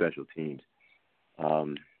 defense, and special teams.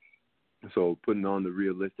 So putting on the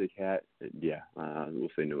realistic hat, we'll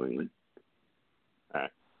say New England. All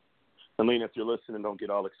right. Alina, if you're listening, don't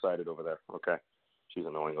get all excited over there, okay? She's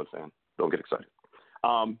a New England fan. Don't get excited.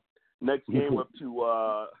 Next game,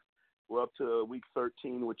 we're up to Week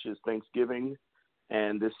 13, which is Thanksgiving,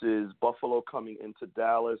 and this is Buffalo coming into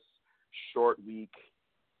Dallas. Short week.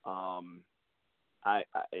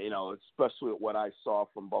 Especially what I saw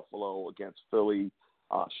from Buffalo against Philly,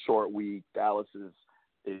 short week. Dallas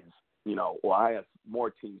is I have more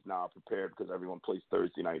teams now prepared because everyone plays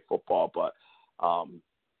Thursday night football, but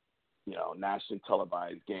nationally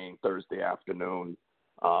televised game Thursday afternoon.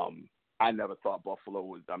 I never thought Buffalo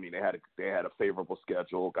was. I mean, they had a favorable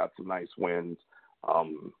schedule, got some nice wins,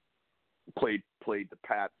 played the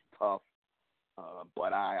Pats tough,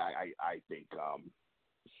 but I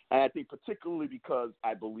think particularly because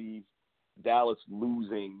I believe Dallas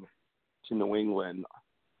losing to New England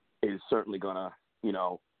is certainly gonna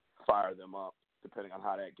fire them up, depending on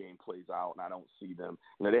how that game plays out. And I don't see them.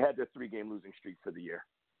 They had their 3-game losing streak for the year.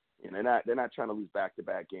 They're not trying to lose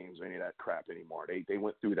back-to-back games or any of that crap anymore. They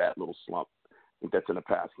went through that little slump. I think that's in the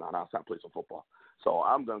past now. Now it's time to play some football. So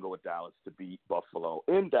I'm going to go with Dallas to beat Buffalo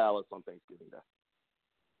in Dallas on Thanksgiving Day.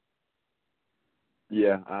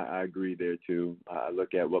 Yeah, I agree there too. I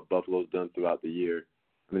look at what Buffalo's done throughout the year.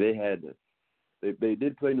 I mean, they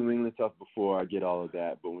did play New England tough before. I get all of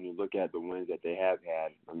that, but when you look at the wins that they have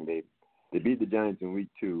had, I mean, they beat the Giants in Week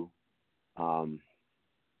 2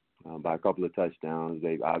 by a couple of touchdowns.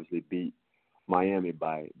 They obviously beat Miami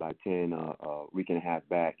by 10 a week and a half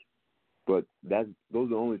back. But those are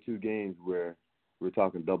the only 2 games where we're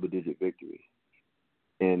talking double-digit victories.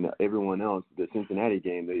 And everyone else, the Cincinnati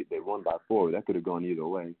game, they won by 4. That could have gone either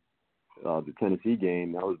way. The Tennessee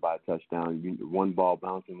game, that was by a touchdown. One ball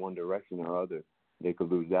bouncing one direction or other, they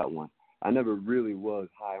could lose that one. I never really was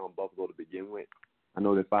high on Buffalo to begin with. I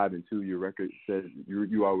know that 5-2, your record says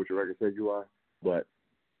you are what your record says you are, but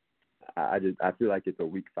I feel like it's a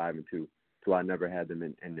weak 5-2. So I never had them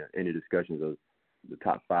in any discussions of the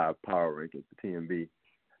top 5 power rankings for TMV.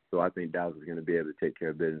 So I think Dallas is going to be able to take care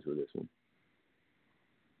of business with this one.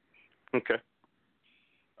 Okay.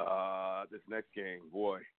 This next game,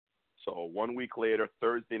 boy. So 1 week later,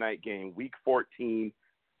 Thursday night game, Week 14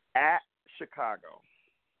 at Chicago.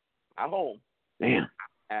 At home. Damn.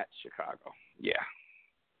 At Chicago. Yeah.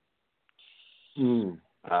 Mm.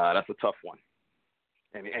 That's a tough one.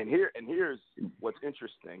 And here's what's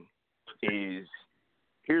interesting is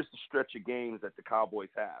here's the stretch of games that the Cowboys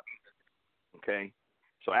have. Okay?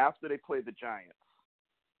 So after they play the Giants,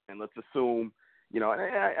 and let's assume,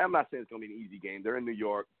 I'm not saying it's going to be an easy game. They're in New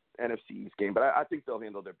York, NFC East game, but I think they'll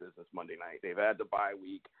handle their business Monday night. They've had the bye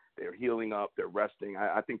week. They're healing up. They're resting.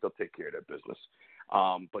 I think they'll take care of their business.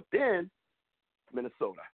 But then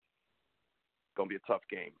Minnesota, going to be a tough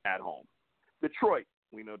game at home. Detroit,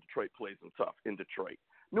 we know Detroit plays them tough in Detroit.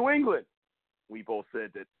 New England, we both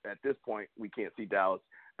said that at this point we can't see Dallas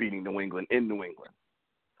beating New England in New England.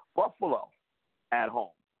 Buffalo, at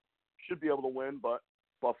home, should be able to win, but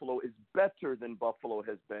Buffalo is better than Buffalo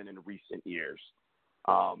has been in recent years.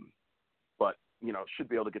 But, should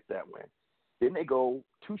be able to get that win. Then they go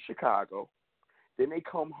to Chicago. Then they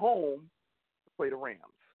come home to play the Rams.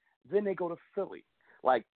 Then they go to Philly.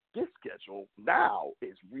 Like, this schedule now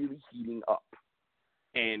is really heating up.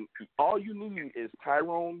 And all you need is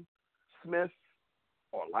Tyrone Smith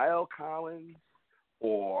or Lyle Collins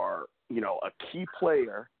or, a key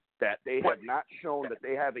player that they have not shown that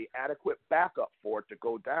they have an adequate backup for to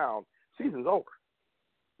go down. Season's over.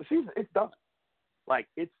 The season, it's done. Like,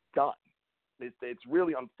 it's done. It's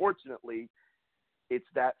really, unfortunately, it's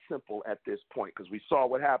that simple at this point because we saw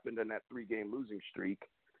what happened in that 3-game losing streak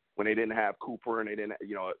when they didn't have Cooper and they didn't,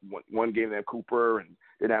 one game they had Cooper and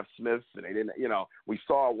didn't have Smith and they didn't, we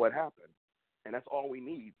saw what happened. And that's all we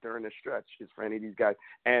need during this stretch is for any of these guys.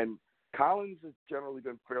 And Collins has generally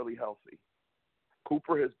been fairly healthy.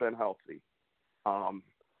 Cooper has been healthy.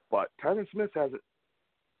 But Tyron Smith hasn't.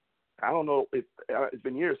 I don't know. It's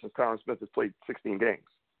been years since Tyron Smith has played 16 games.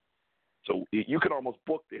 So you could almost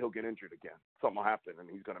book that he'll get injured again. Something will happen and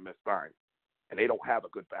he's going to miss time. And they don't have a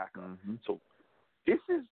good backup. Mm-hmm. So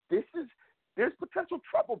there's potential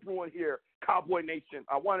trouble brewing here, Cowboy Nation.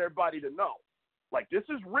 I want everybody to know. Like, this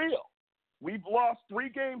is real. We've lost 3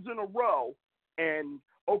 games in a row. And,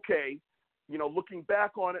 okay, looking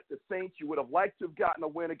back on it, the Saints, you would have liked to have gotten a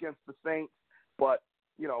win against the Saints. But,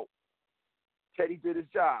 Teddy did his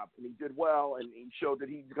job, and he did well, and he showed that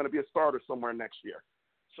he's going to be a starter somewhere next year.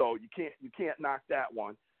 So you can't knock that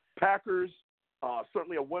one. Packers,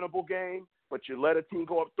 certainly a winnable game, but you let a team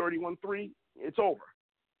go up 31-3, it's over.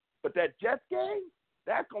 But that Jets game,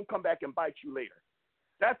 that's going to come back and bite you later.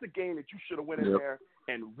 That's a game that you should have went in there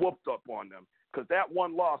and whooped up on them because that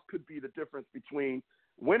one loss could be the difference between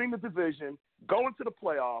winning the division, going to the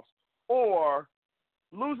playoffs, or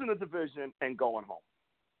losing the division and going home.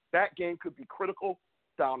 That game could be critical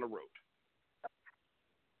down the road.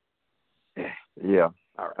 Yeah.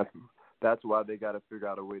 All right. That's why they got to figure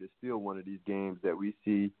out a way to steal one of these games that we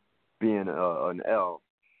see being an L,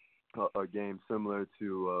 a game similar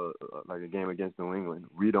to like a game against New England.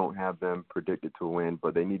 We don't have them predicted to win,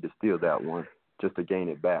 but they need to steal that one just to gain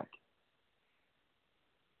it back.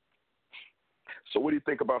 So what do you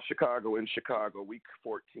think about Chicago in Chicago, Week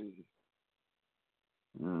 14?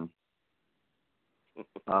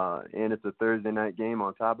 And it's a Thursday night game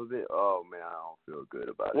on top of it. Oh man, I don't feel good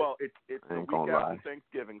about it. Well, it's the week after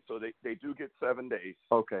Thanksgiving, so they do get 7 days.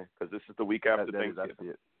 Okay, because this is the week after Thanksgiving. I see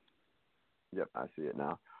it. Yep, I see it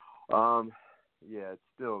now. Yeah,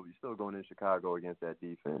 you're still going in Chicago against that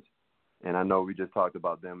defense, and I know we just talked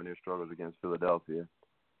about them and their struggles against Philadelphia,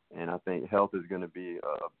 and I think health is going to be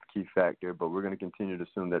a key factor, but we're going to continue to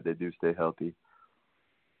assume that they do stay healthy.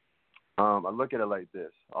 I look at it like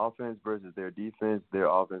this: offense versus their defense, their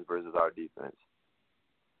offense versus our defense.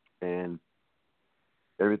 And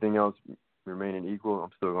everything else remaining equal,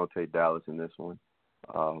 I'm still going to take Dallas in this one.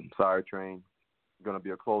 Sorry, Train. Going to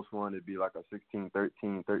be a close one. It'd be like a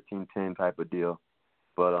 16-13, 13-10 type of deal.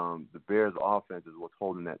 But the Bears' offense is what's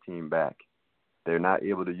holding that team back. They're not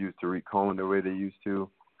able to use Tariq Cohen the way they used to.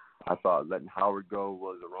 I thought letting Howard go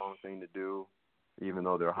was the wrong thing to do, even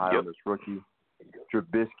though they're high on this rookie.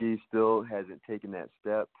 Trubisky still hasn't taken that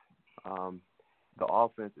step. The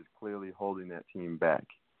offense is clearly holding that team back.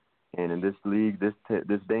 And in this league, this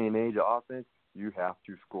day and age of offense, you have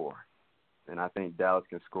to score. And I think Dallas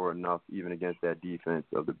can score enough even against that defense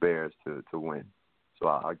of the Bears to win. So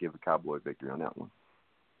I'll give a Cowboy victory on that one.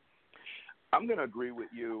 I'm going to agree with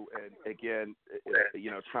you. And, again,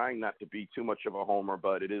 trying not to be too much of a homer,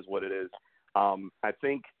 but it is what it is. I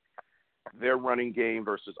think their running game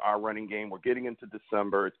versus our running game, we're getting into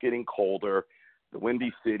December. It's getting colder, the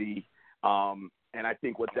Windy City. And I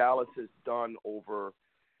think what Dallas has done over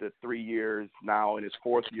the 3 years now in his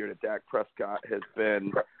 4th year that Dak Prescott has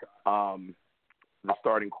been the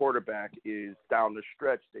starting quarterback is down the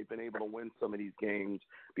stretch. They've been able to win some of these games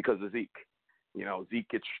because of Zeke. Zeke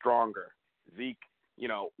gets stronger. Zeke,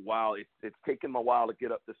 while it's taken him a while to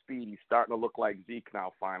get up to speed, he's starting to look like Zeke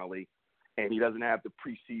now finally. And he doesn't have the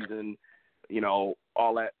preseason,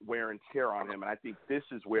 all that wear and tear on him. And I think this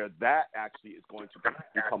is where that actually is going to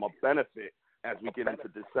become a benefit as we get into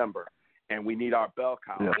December. And we need our bell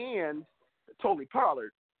cow. Yeah. And Tony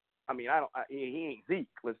Pollard, he ain't Zeke.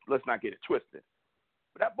 Let's not get it twisted.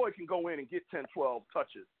 But that boy can go in and get 10, 12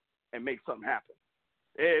 touches and make something happen.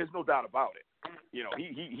 There's no doubt about it.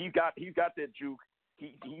 He's got that juke.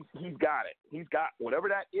 He's got it. He's got whatever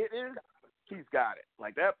that it is. He's got it.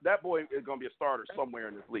 Like that boy is going to be a starter somewhere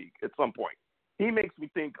in this league at some point. He makes me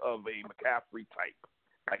think of a McCaffrey type.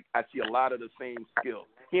 Like I see a lot of the same skills.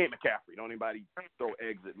 He ain't McCaffrey. Don't anybody throw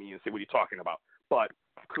eggs at me and say what are you talking about. But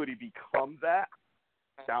could he become that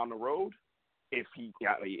down the road? If he,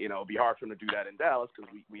 it'd be hard for him to do that in Dallas because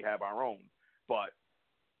we have our own. But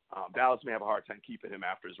Dallas may have a hard time keeping him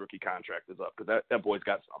after his rookie contract is up because that boy's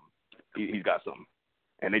got something. He's got something.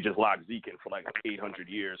 And they just locked Zeke in for like 800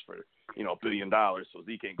 years for, $1 billion. So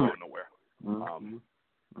Zeke ain't going nowhere.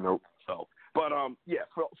 Nope. So, but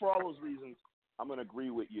for all those reasons, I'm going to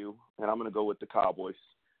agree with you, and I'm going to go with the Cowboys.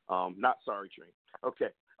 Not sorry, Train.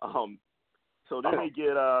 Okay. So then they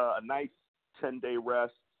get a nice 10-day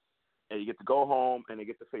rest, and you get to go home, and they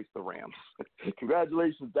get to face the Rams.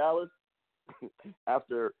 Congratulations, Dallas.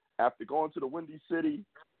 After going to the Windy City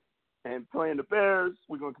and playing the Bears,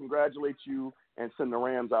 we're going to congratulate you and send the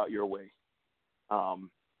Rams out your way. Well,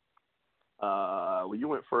 you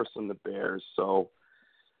went first on the Bears, so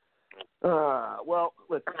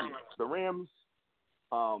let's see. The Rams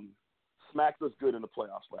smacked us good in the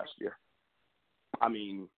playoffs last year. I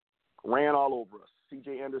mean, ran all over us.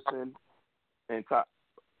 C.J. Anderson and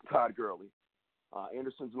Todd Gurley.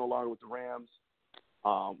 Anderson's no longer with the Rams,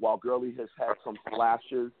 while Gurley has had some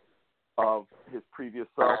flashes of his previous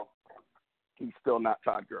self. He's still not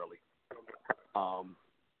Todd Gurley.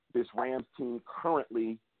 This Rams team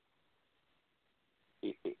currently,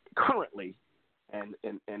 and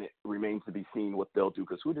it remains to be seen what they'll do,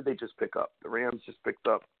 because who did they just pick up? The Rams just picked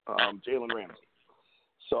up Jalen Ramsey.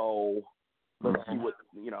 So let's see what,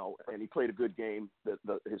 and he played a good game,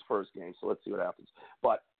 his first game, so let's see what happens.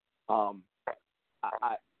 But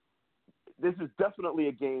this is definitely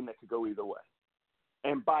a game that could go either way.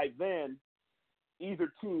 And by then,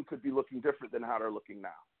 either team could be looking different than how they're looking now.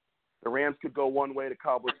 The Rams could go one way, the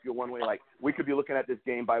Cowboys could go one way. Like, we could be looking at this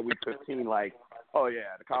game by week 15 like, oh,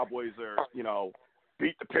 yeah, the Cowboys are,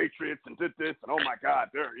 beat the Patriots and did this, and oh, my God,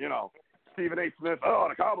 they're, Stephen A. Smith,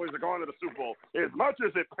 the Cowboys are going to the Super Bowl. As much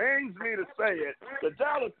as it pains me to say it, the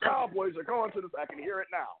Dallas Cowboys are going to I can hear it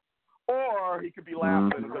now. Or he could be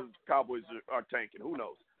laughing because the Cowboys are tanking. Who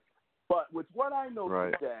knows? But with what I know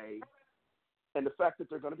today, and the fact that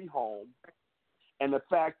they're going to be home, and the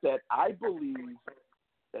fact that I believe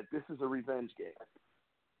that this is a revenge game,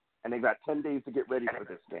 and they got 10 days to get ready for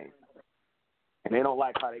this game, and they don't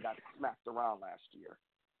like how they got smacked around last year,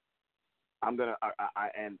 I'm going to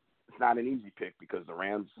 – and it's not an easy pick because the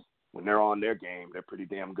Rams, when they're on their game, they're pretty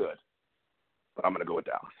damn good. But I'm going to go with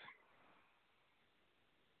Dallas.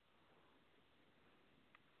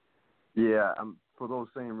 Yeah, for those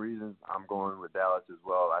same reasons, I'm going with Dallas as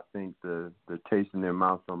well. I think the taste in their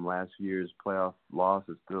mouth from last year's playoff loss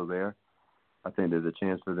is still there. I think there's a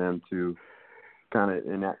chance for them to kind of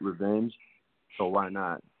enact revenge, so why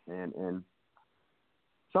not? And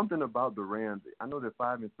something about the Rams, I know they're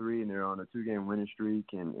 5-3 and they're on a 2-game winning streak,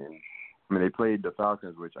 and I mean, they played the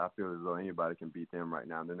Falcons, which I feel as though anybody can beat them right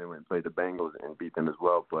now, and then they went and played the Bengals and beat them as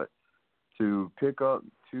well. But to pick up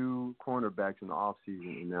 2 cornerbacks in the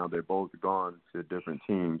offseason, and now they're both gone to different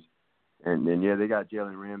teams, and yeah, they got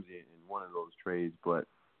Jalen Ramsey in one of those trades, but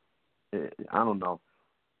I don't know.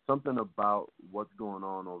 Something about what's going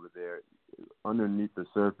on over there underneath the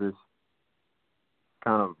surface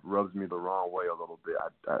kind of rubs me the wrong way a little bit.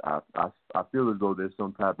 I feel as though there's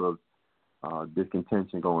some type of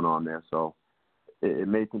discontention going on there. So it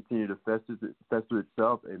may continue to fester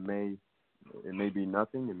itself. It may be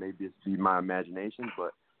nothing. It may just be my imagination.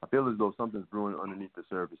 But I feel as though something's brewing underneath the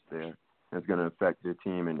surface there, and it's going to affect their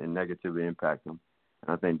team and negatively impact them.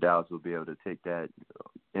 And I think Dallas will be able to take that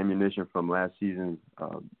ammunition from last season's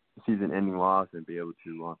season-ending loss and be able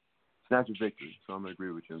to snatch a victory. So I'm going to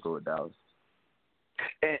agree with you and go with Dallas.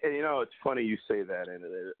 And it's funny you say that, and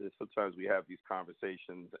sometimes we have these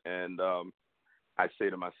conversations, and I say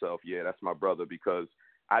to myself, yeah, that's my brother, because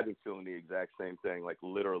I've been feeling the exact same thing. Like,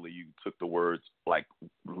 literally, you took the words, like,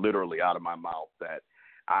 literally out of my mouth, that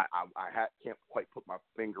I can't quite put my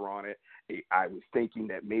finger on it. I was thinking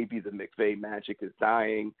that maybe the McVay magic is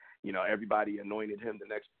dying. Everybody anointed him the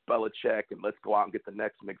next Belichick, and let's go out and get the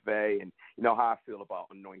next McVay. And you know how I feel about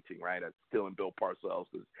anointing, right? I'm stealing Bill Parcells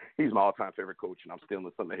because he's my all-time favorite coach, and I'm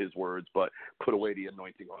stealing some of his words, but put away the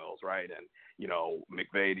anointing oils, right? And,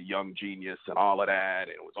 McVay, the young genius and all of that,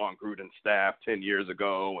 and it was on Gruden's staff 10 years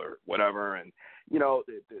ago or whatever. And,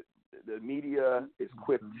 the media is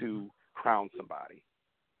quick to crown somebody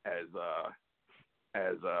as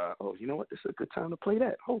oh, you know what? This is a good time to play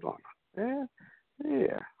that. Hold on.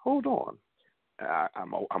 Yeah, hold on.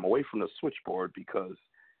 I'm away from the switchboard because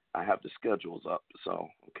I have the schedules up. So,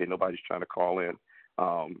 okay, nobody's trying to call in.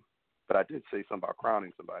 But I did say something about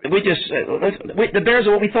crowning somebody. We just the Bears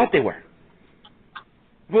are what we thought they were.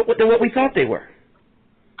 They're what we thought they were.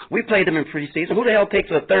 We played them in preseason. Who the hell takes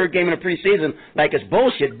a third game in a preseason like it's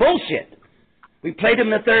bullshit? Bullshit. We played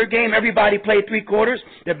them in the third game. Everybody played 3 quarters.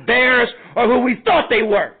 The Bears are who we thought they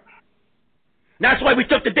were. And that's why we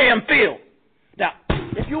took the damn field. Now,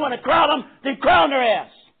 if you want to crown them, then crown their ass.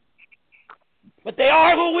 But they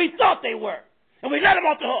are who we thought they were. And we let them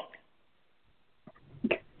off the hook.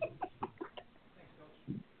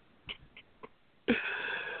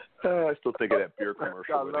 I still think of that beer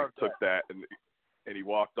commercial where they took that and he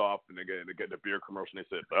walked off and they get the beer commercial and they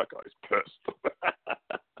said, that guy's pissed.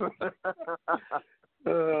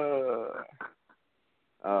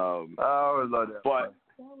 I love that.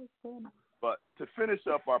 But to finish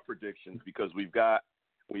up our predictions, because we've got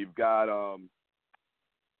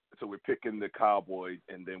so we're picking the Cowboys,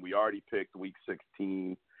 and then we already picked Week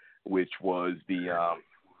 16, which was the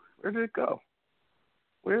where did it go?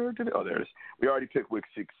 Oh, there it is. We already picked Week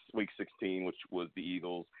 16, which was the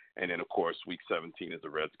Eagles, and then of course Week 17 is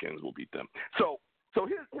the Redskins. We'll beat them. So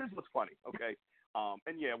here's what's funny, okay?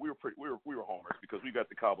 And yeah, we were homers because we got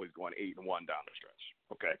the Cowboys going 8-1 down the stretch,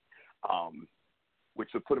 okay?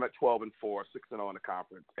 Which would put them at 12-4, 6-0 in the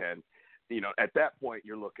conference, and at that point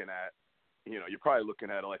you're looking at, you're probably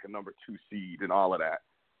looking at like a number 2 seed and all of that.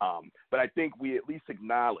 But I think we at least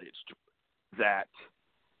acknowledged that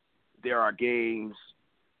there are games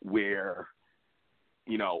where,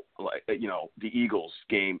 the Eagles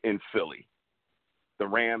game in Philly, the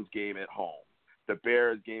Rams game at home, the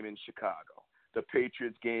Bears game in Chicago, the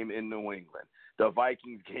Patriots game in New England, the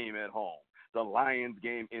Vikings game at home, the Lions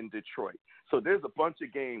game in Detroit. So there's a bunch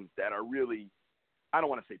of games that are really, I don't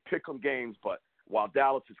want to say pick 'em games, but while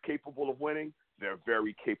Dallas is capable of winning, they're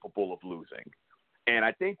very capable of losing. And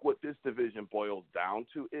I think what this division boils down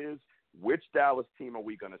to is which Dallas team are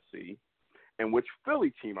we going to see and which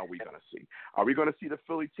Philly team are we going to see? Are we going to see the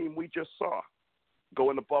Philly team we just saw go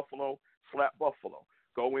into Buffalo, slap Buffalo,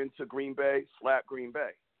 go into Green Bay, slap Green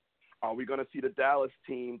Bay? Are we going to see the Dallas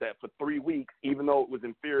team that for 3 weeks, even though it was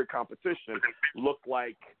inferior competition, looked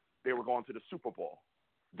like they were going to the Super Bowl?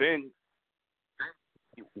 Then,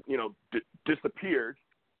 disappeared,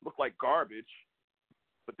 looked like garbage,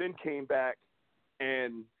 but then came back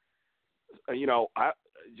and, no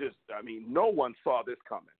one saw this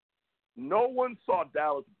coming. No one saw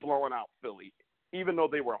Dallas blowing out Philly, even though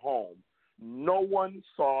they were home. No one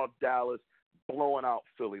saw Dallas blowing out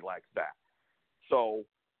Philly like that. So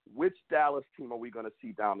which Dallas team are we going to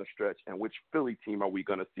see down the stretch and which Philly team are we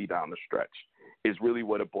going to see down the stretch is really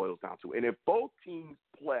what it boils down to. And if both teams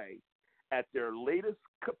play at their latest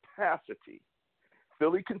capacity,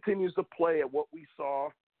 Philly continues to play at what we saw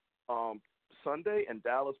Sunday and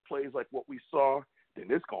Dallas plays like what we saw, then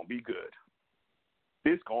it's going to be good.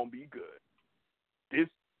 It's going to be good. This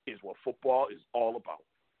is what football is all about.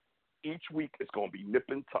 Each week it's going to be nip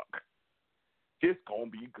and tuck. It's going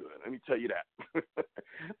to be good. Let me tell you that.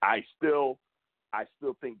 I still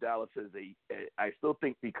think Dallas is I still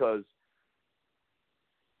think because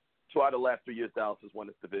throughout the last 3 years Dallas has won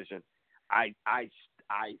this division. I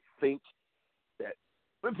think that,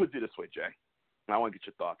 let me put it this way, Jay, and I want to get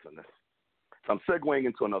your thoughts on this. So I'm segueing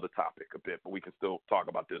into another topic a bit, but we can still talk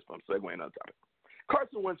about this, but I'm segueing another topic.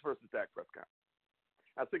 Carson Wentz versus Dak Prescott.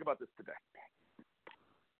 I think about this today.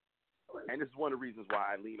 And this is one of the reasons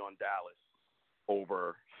why I lean on Dallas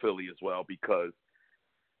over Philly as well, because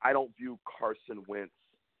I don't view Carson Wentz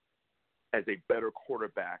as a better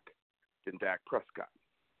quarterback than Dak Prescott.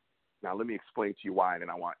 Now, let me explain to you why, and then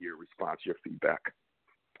I want your response, your feedback.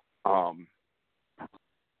 Carson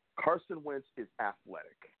Wentz is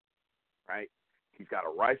athletic, right? He's got a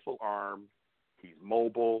rifle arm. He's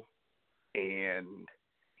mobile, and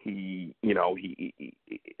he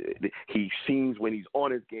seems when he's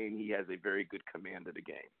on his game, he has a very good command of the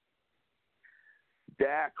game.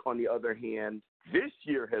 Dak, on the other hand, this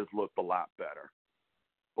year has looked a lot better,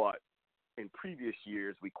 but in previous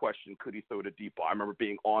years, we questioned, could he throw the deep ball? I remember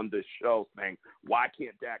being on this show saying, why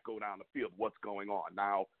can't Dak go down the field? What's going on?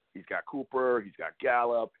 Now he's got Cooper, he's got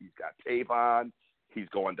Gallup, he's got Tavon, he's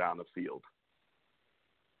going down the field.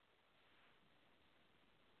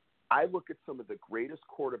 I look at some of the greatest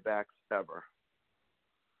quarterbacks ever.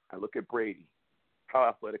 I look at Brady. How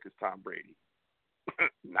athletic is Tom Brady?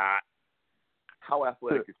 Not. How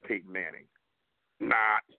athletic is Peyton Manning?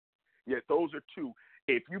 Not. Yet those are two.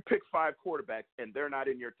 If you pick 5 quarterbacks and they're not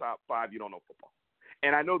in your top 5, you don't know football.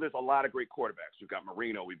 And I know there's a lot of great quarterbacks. We've got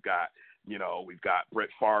Marino. We've got Brett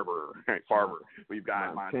Favre. We've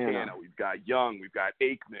got Montana. We've got Young. We've got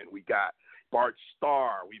Aikman. We've got Bart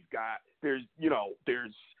Starr. There's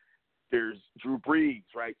Drew Brees,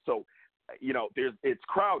 right? So, it's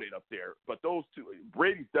crowded up there. But those two,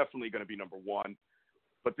 Brady's definitely going to be number 1.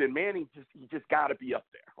 But then Manning, he just got to be up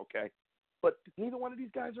there, okay? But neither one of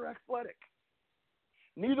these guys are athletic.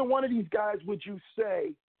 Neither one of these guys would you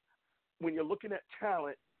say, when you're looking at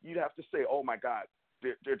talent, you'd have to say, oh, my God,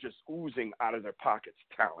 they're just oozing out of their pockets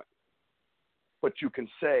talent. But you can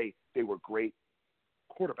say they were great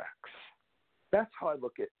quarterbacks. That's how I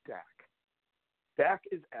look at Dak. Dak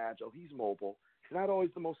is agile. He's mobile. He's not always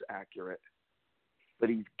the most accurate, but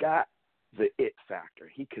he's got the it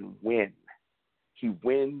factor. He can win. He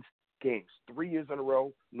wins games 3 years in a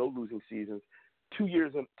row, no losing seasons.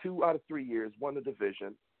 2 out of 3 years, won the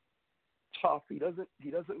division. Tough. He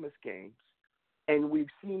doesn't miss games, and we've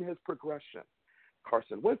seen his progression.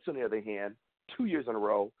 Carson Wentz, on the other hand, 2 years in a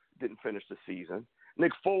row, didn't finish the season.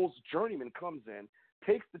 Nick Foles, journeyman, comes in,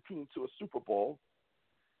 takes the team to a Super Bowl.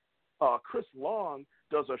 Chris Long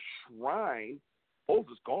does a shrine.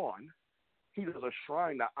 Foles is gone. He does a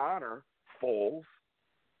shrine to honor Foles.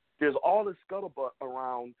 There's all this scuttlebutt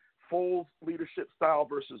around Foles' leadership style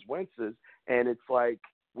versus Wentz's, and it's like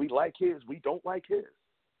we like his, we don't like his.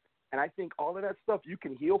 And I think all of that stuff you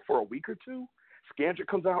can heal for a week or two. Scandrick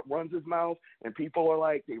comes out, runs his mouth, and people are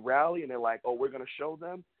like, they rally, and they're like, oh, we're going to show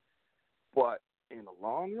them. But in the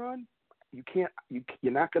long run,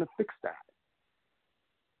 you're not going to fix that.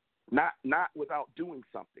 Not without doing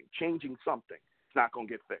something, changing something. It's not going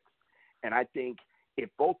to get fixed. And I think if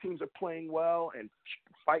both teams are playing well and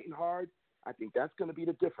fighting hard, I think that's going to be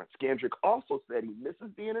the difference. Scandrick also said he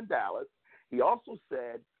misses being in Dallas. He also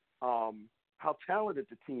said how talented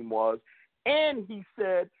the team was, and he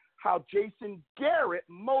said how Jason Garrett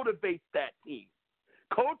motivates that team.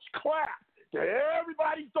 Coach clapped to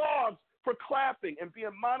everybody's dogs for clapping and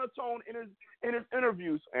being monotone in his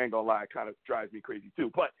interviews. I ain't gonna lie, it kind of drives me crazy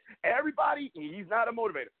too. But everybody, he's not a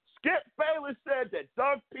motivator. Skip Bayless said that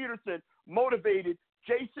Doug Peterson motivated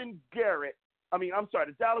the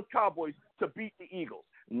Dallas Cowboys to beat the Eagles,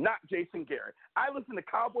 not Jason Garrett. I listened to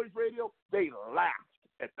Cowboys radio. They laughed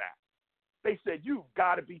at that. They said, you've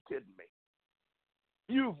got to be kidding me.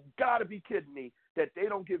 You've got to be kidding me that they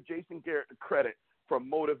don't give Jason Garrett the credit for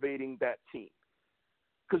motivating that team.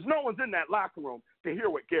 Because no one's in that locker room to hear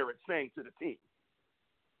what Garrett's saying to the team.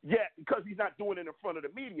 Yet, because he's not doing it in front of the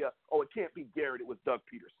media, it can't be Garrett, it was Doug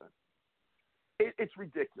Peterson. It's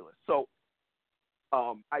ridiculous. So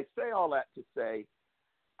I say all that to say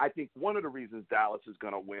I think one of the reasons Dallas is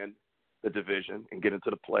going to win the division and get into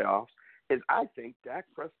the playoffs is I think Dak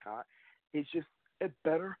Prescott is just a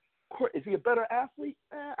better – is he a better athlete?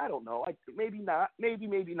 I don't know. Maybe not.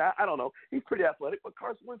 Maybe not. I don't know. He's pretty athletic, but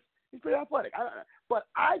Carson Wentz, he's pretty athletic. But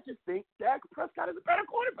I just think Dak Prescott is a better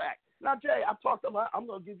quarterback. Now, Jay, I've talked a lot. I'm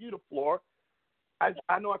going to give you the floor.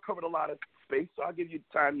 I know I covered a lot of space, so I'll give you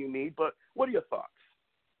the time you need. But what are your thoughts?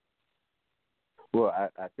 Well,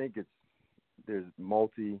 I think there's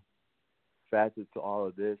multi-facets to all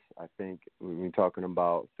of this. I think when you're talking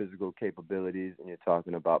about physical capabilities and you're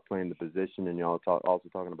talking about playing the position and you're also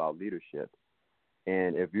talking about leadership.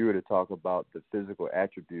 And if you were to talk about the physical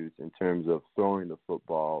attributes in terms of throwing the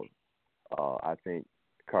football, I think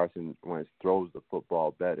Carson Wentz throws the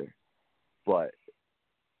football better. But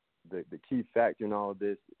the key factor in all of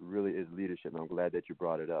this really is leadership. And I'm glad that you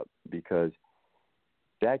brought it up because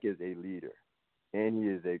Dak is a leader and he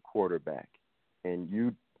is a quarterback.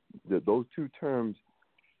 And those two terms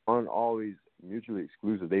aren't always mutually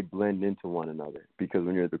exclusive. They blend into one another because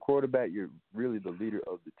when you're the quarterback, you're really the leader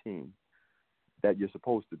of the team that you're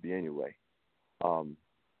supposed to be anyway.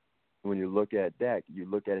 When you look at Dak, you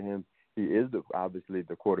look at him, he is obviously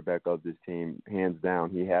the quarterback of this team, hands down.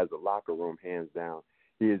 He has a locker room, hands down.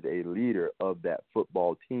 He is a leader of that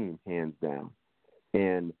football team, hands down.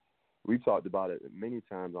 And we've talked about it many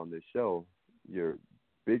times on this show. Your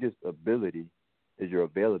biggest ability is your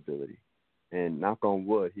availability. And knock on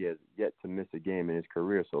wood, he has yet to miss a game in his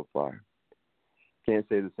career so far. Can't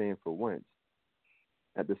say the same for Wentz.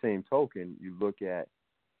 At the same token, you look at,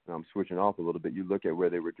 and I'm switching off a little bit, you look at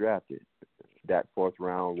where they were drafted. That fourth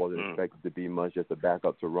round wasn't expected to be much, just a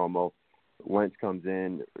backup to Romo. Wentz comes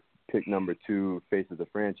in, pick number 2, faces the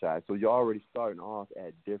franchise. So you're already starting off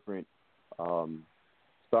at different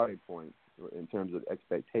starting points in terms of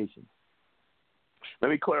expectations.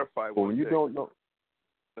 Let me clarify one when you thing. don't know.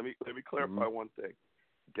 Let me clarify one thing.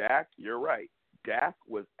 Dak, you're right. Dak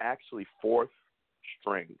was actually 4th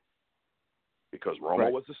string because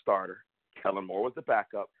Romo was the starter. Kellen Moore was the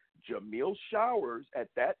backup. Jamil Showers at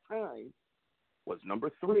that time was number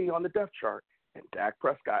 3 on the depth chart. And Dak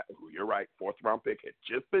Prescott, who you're right, 4th round pick, had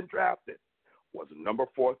just been drafted, was a number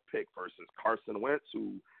 4th pick versus Carson Wentz,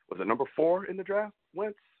 who was a number 4 in the draft.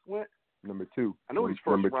 Wentz went number 2. I know he's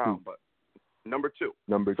first round, but number 2.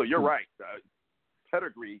 So you're right.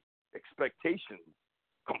 Pedigree, expectations,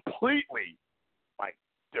 completely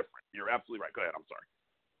different. You're absolutely right. Go ahead. I'm sorry.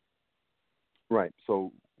 Right.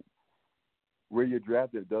 So where you're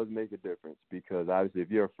drafted does make a difference because obviously if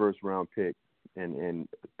you're a first round pick and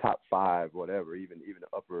top 5, whatever, even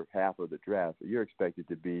the upper half of the draft, you're expected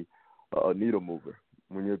to be a needle mover.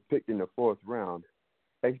 When you're picked in the 4th round,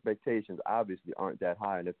 expectations obviously aren't that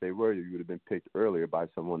high, and if they were, you would have been picked earlier by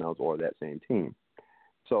someone else or that same team.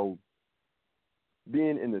 So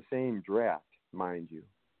being in the same draft, mind you,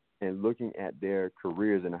 and looking at their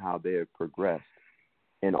careers and how they have progressed,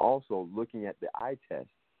 and also looking at the eye test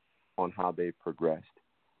on how they've progressed,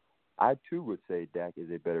 I too would say Dak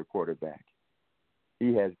is a better quarterback.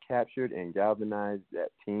 He has captured and galvanized that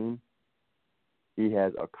team. He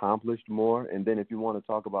has accomplished more. And then if you want to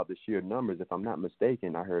talk about the sheer numbers, if I'm not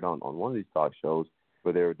mistaken, I heard on one of these talk shows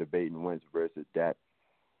where they were debating Wentz versus Dak,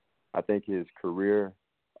 I think his career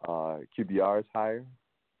QBR is higher.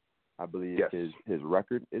 I believe his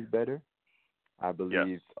record is better. I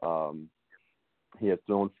believe he has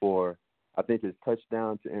thrown for, I think his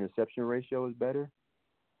touchdown to interception ratio is better.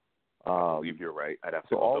 I believe you're right. I'd have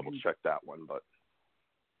to double check that one, but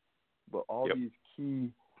all these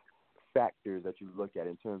key factors that you look at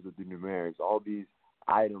in terms of the numerics, all these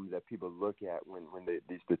items that people look at when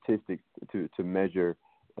these statistics to measure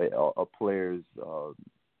a player's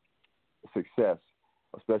success,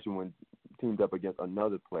 especially when teamed up against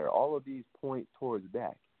another player, all of these point towards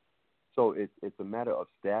Dak. So it's a matter of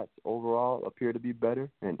stats overall appear to be better,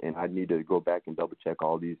 and I need to go back and double check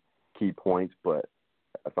all these key points, but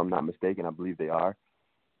if I'm not mistaken, I believe they are.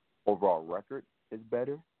 Overall record is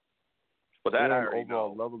better. But that and I already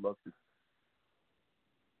overall know. level of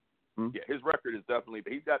Yeah, his record is definitely,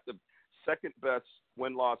 but he's got the second best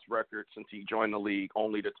win-loss record since he joined the league,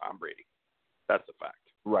 only to Tom Brady. That's a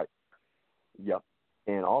fact. Right. Yep.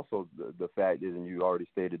 And also the fact is, and you already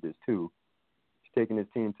stated this too, he's taken his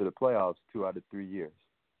team to the playoffs 2 out of 3 years.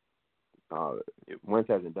 Wentz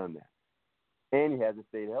hasn't done that. And he hasn't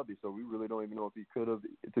stayed healthy, so we really don't even know if he could have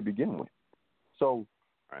to begin with. So,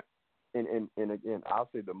 right. And again, I'll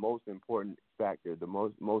say the most important factor, the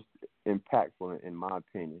most impactful in my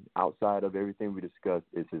opinion, outside of everything we discussed,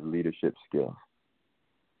 is his leadership skills.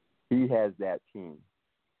 He has that team,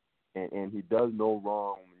 and he does no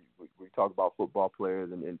wrong. We talk about football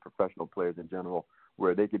players and professional players in general,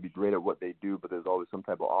 where they could be great at what they do, but there's always some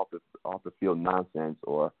type of off the field nonsense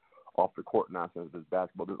or off the court nonsense with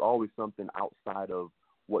basketball. There's always something outside of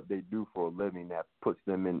what they do for a living that puts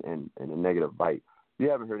them in a negative light. You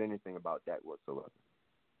haven't heard anything about that whatsoever.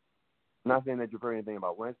 Not saying that you've heard anything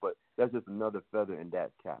about Wentz, but that's just another feather in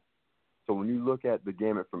that cap. So when you look at the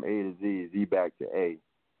gamut from A to Z, Z back to A,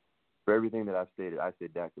 for everything that I've stated, I say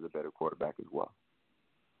Dak is a better quarterback as well.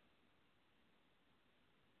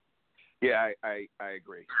 Yeah, I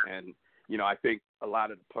agree. And, I think a lot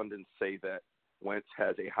of the pundits say that Wentz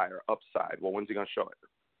has a higher upside. Well, when's he going to show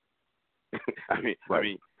it? I mean,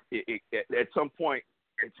 at some point,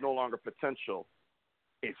 it's no longer potential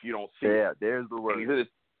if you don't see it. Yeah, there's the word.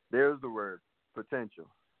 There's the word, potential.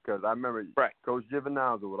 Because I remember Coach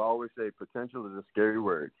Giovinazzo would always say potential is a scary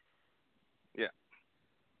word. Yeah.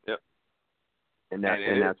 Yep. And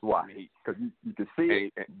that's why. Because you can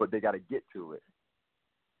see it, but they got to get to it.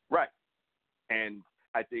 Right. And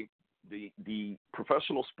I think the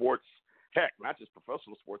professional sports, heck, not just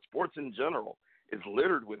professional sports, sports in general, is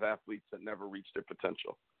littered with athletes that never reach their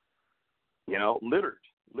potential. Littered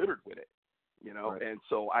with it. Right. And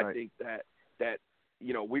so I think that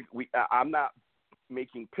I'm not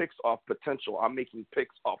making picks off potential. I'm making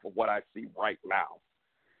picks off of what I see right now.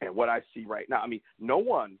 And what I see right now, I mean, no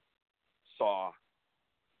one saw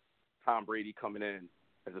Tom Brady coming in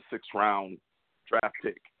as a 6th round draft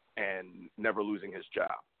pick and never losing his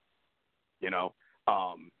job.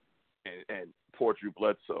 And poor Drew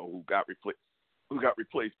Bledsoe, who got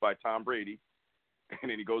replaced by Tom Brady, and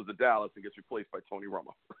then he goes to Dallas and gets replaced by Tony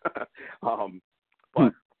Romo.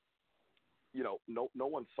 But no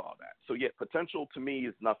one saw that. So yeah, potential to me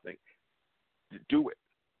is nothing. Do it,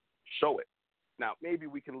 show it. Now maybe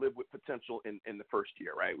we can live with potential in the first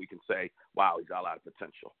year, right? We can say, wow, he's got a lot of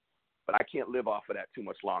potential, but I can't live off of that too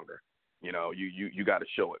much longer. You got to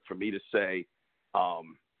show it for me to say,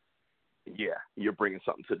 yeah, you're bringing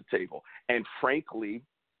something to the table. And frankly,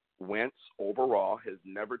 Wentz overall has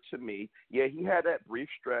never, to me, he had that brief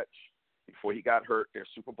stretch before he got hurt their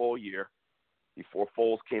Super Bowl year, before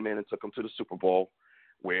Foles came in and took him to the Super Bowl,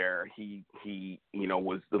 where he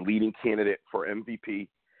was the leading candidate for MVP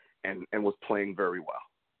and was playing very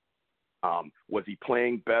well. Was he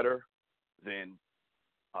playing better than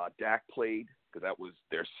Dak played? Because that was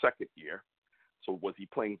their second year. So was he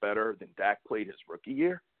playing better than Dak played his rookie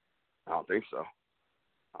year? I don't think so.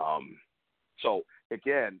 So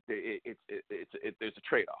again, there's a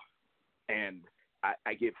trade-off, And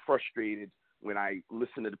I get frustrated when I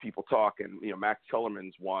listen to the people talk, and Max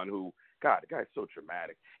Kellerman's one who, God, the guy's so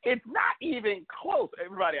dramatic. It's not even close.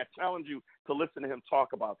 Everybody, I challenge you to listen to him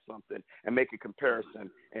talk about something and make a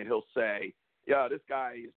comparison, and he'll say, "Yeah, this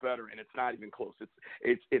guy is better," and it's not even close.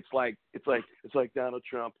 It's like Donald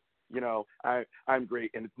Trump. I'm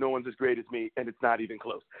great, and no one's as great as me, and it's not even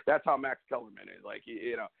close. That's how Max Kellerman is. Like,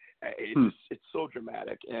 it's so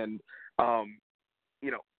dramatic, and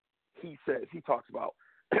he talks about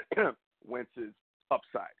Wentz's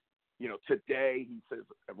upside. Today he says,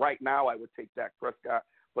 right now I would take Dak Prescott,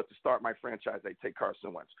 but to start my franchise, I'd take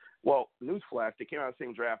Carson Wentz. Well, newsflash, they came out of the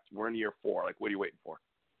same draft. We're in year 4. Like, what are you waiting for?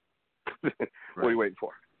 What are you waiting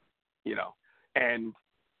for? And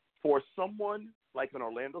for someone like an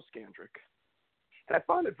Orlando Scandrick, and I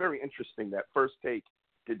found it very interesting that First Take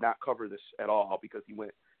did not cover this at all because he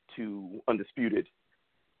went to Undisputed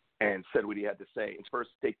and said what he had to say. And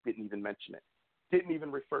First Take didn't even mention it, didn't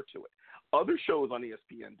even refer to it. Other shows on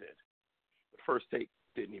ESPN did. First Take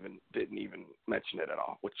didn't even mention it at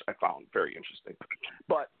all, which I found very interesting.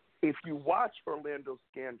 But if you watch Orlando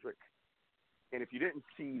Scandrick, and if you didn't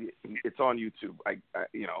see it, it's on YouTube.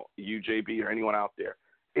 You, JB, or anyone out there,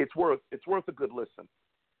 it's worth a good listen.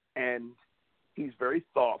 And he's very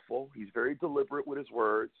thoughtful. He's very deliberate with his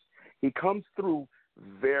words. He comes through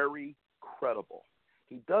very credible.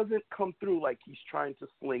 He doesn't come through like he's trying to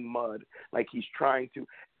sling mud, like he's trying to.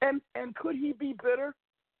 And could he be bitter?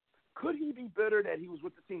 Could he be bitter that he was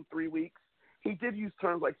with the team 3 weeks? He did use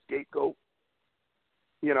terms like scapegoat.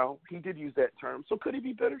 He did use that term. So could he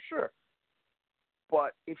be bitter? Sure.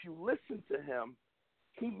 But if you listen to him,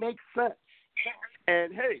 he makes sense.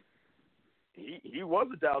 And, hey, he was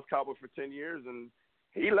a Dallas Cowboy for 10 years, and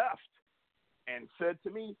he left and said to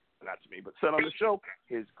me, not to me, but said on the show,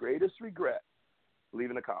 his greatest regret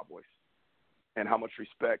leaving the Cowboys and how much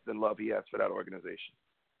respect and love he has for that organization.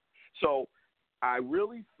 So I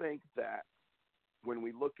really think that when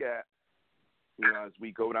we look at, as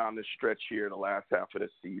we go down this stretch here, the last half of the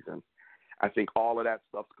season, I think all of that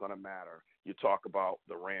stuff's going to matter. You talk about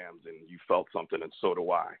the Rams, and you felt something, and so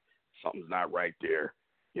do I. Something's not right there,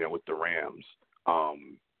 with the Rams.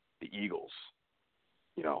 The Eagles,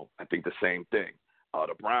 I think the same thing.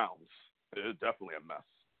 The Browns, they're definitely a mess.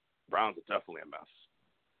 Browns are definitely a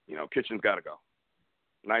mess. Kitchen's got to go.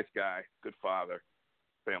 Nice guy, good father,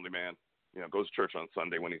 family man. Goes to church on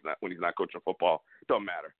Sunday when he's not coaching football. Don't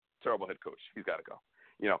matter. Terrible head coach. He's got to go.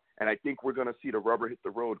 And I think we're going to see the rubber hit the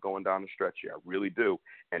road going down the stretch here. I really do.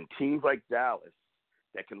 And teams like Dallas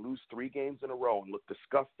that can lose 3 games in a row and look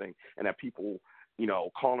disgusting, and that people,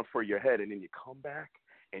 calling for your head, and then you come back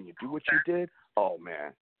and you do what you did. Oh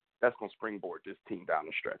man, that's going to springboard this team down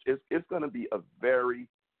the stretch. It's going to be a very,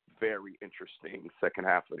 very interesting second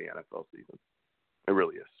half of the NFL season. It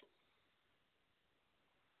really is.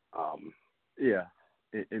 Yeah,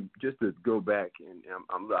 and just to go back, and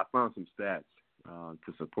I found some stats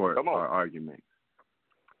to support our argument.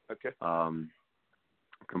 Okay.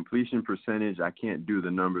 Completion percentage, I can't do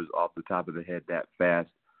the numbers off the top of the head that fast.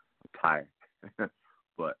 I'm tired.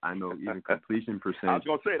 But I know even completion percentage. I was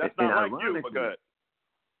going to say, that's not like you, but good.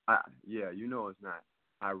 It's not.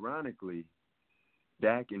 Ironically,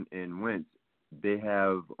 Dak and Wentz, they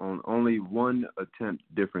have only one attempt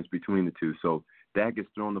difference between the two. So Dak has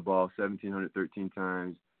thrown the ball 1,713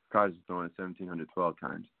 times. Carson's thrown it 1,712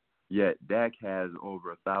 times. Yet Dak has over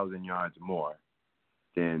 1,000 yards more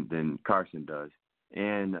than Carson does.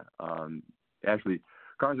 And actually,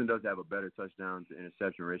 Carson does have a better touchdown to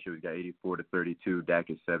interception ratio. He's got 84-32. Dak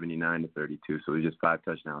is 79-32, so he's just 5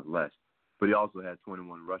 touchdowns less. But he also has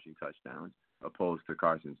 21 rushing touchdowns opposed to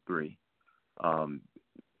Carson's 3.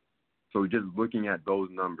 So just looking at those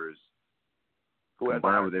numbers,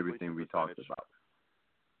 combined with everything we talked about,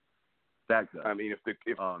 Dak does. I mean, if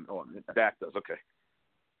Dak does, okay.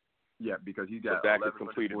 Yeah, because he's got Dak has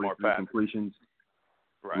completed more passes. Completions.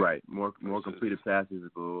 Right. More completed passes.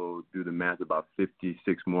 We'll do the math, about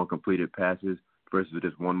 56 more completed passes versus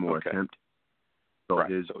just one more attempt. So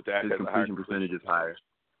his completion percentage is higher.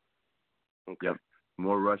 Okay. Yep.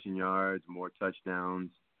 More rushing yards, more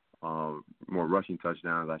touchdowns, more rushing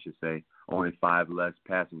touchdowns, I should say. Only 5 less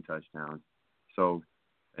passing touchdowns. So,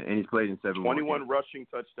 and he's played in 7 21 rushing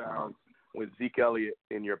touchdowns with Zeke Elliott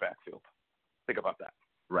in your backfield. Think about that.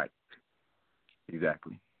 Right.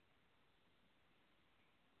 Exactly.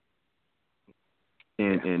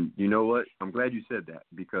 And you know what? I'm glad you said that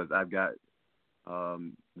because I've got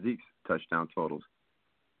Zeke's touchdown totals.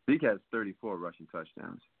 Zeke has 34 rushing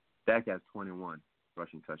touchdowns. Dak has 21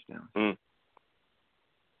 rushing touchdowns. Mm.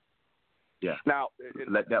 Yeah. Now,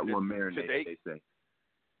 let that one marinate, they say.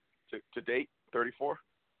 To date, 34?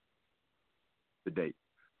 to date.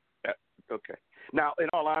 Yeah, okay. Now, in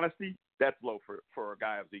all honesty, that's low for a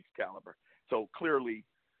guy of Zeke's caliber. So clearly,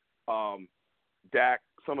 some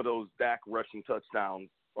of those Dak rushing touchdowns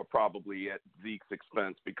are probably at Zeke's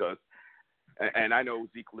expense because, and I know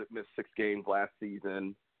Zeke missed 6 games last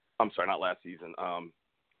season. I'm sorry, not last season.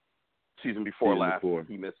 Season before last,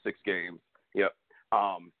 he missed 6 games. Yep.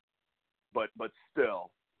 But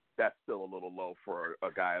still, that's still a little low for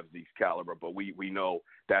a guy of Zeke's caliber. But we know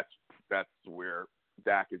that's where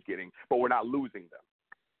Dak is getting. But we're not losing them.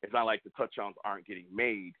 It's not like the touchdowns aren't getting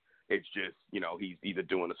made. It's just, he's either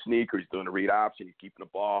doing a sneak or he's doing a read option. He's keeping the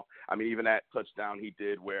ball. I mean, even that touchdown he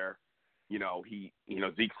did where,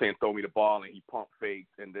 Zeke saying throw me the ball and he pump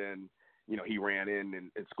faked and then, he ran in and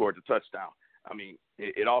scored the touchdown. I mean,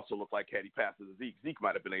 it also looked like had he passed to Zeke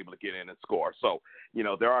might have been able to get in and score. So,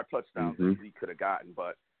 there are touchdowns that Zeke could have gotten,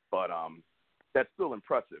 but that's still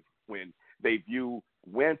impressive when they view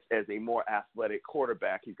Wentz as a more athletic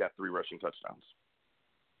quarterback. He's got 3 rushing touchdowns.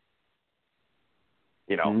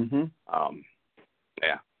 Yeah.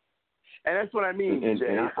 And that's what I mean, Jay.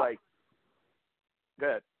 It's like,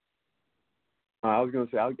 good. I was going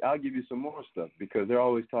to say, I'll give you some more stuff because they're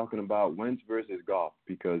always talking about Wentz versus Goff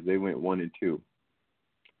because they went 1-2.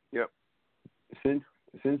 Yep. Since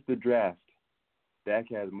the draft, Dak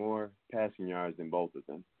has more passing yards than both of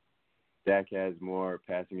them. Dak has more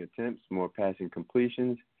passing attempts, more passing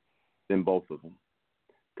completions than both of them.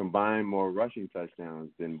 Combined more rushing touchdowns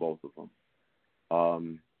than both of them.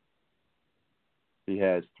 He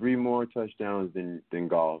has 3 more touchdowns than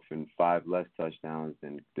Goff and 5 less touchdowns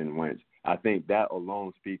than Wentz. I think that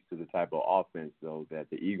alone speaks to the type of offense, though, that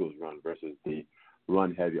the Eagles run versus the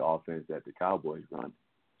run-heavy offense that the Cowboys run.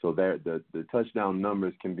 So the touchdown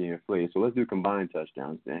numbers can be inflated. So let's do combined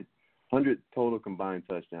touchdowns then. 100 total combined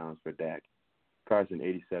touchdowns for Dak. Carson,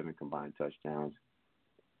 87 combined touchdowns.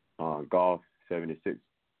 Goff, 76,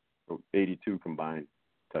 82 combined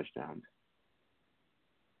touchdowns.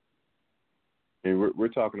 And we're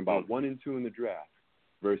talking about 1 and 2 in the draft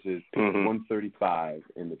versus 135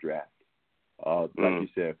 in the draft. Like you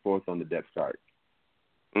said, 4th on the depth chart.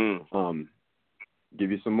 Give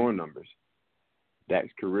you some more numbers.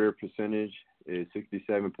 Dak's career percentage is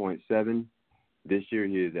 67.7. This year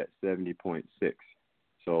he is at 70.6.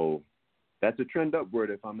 So that's a trend upward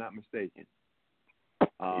if I'm not mistaken.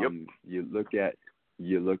 You look at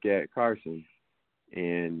Carson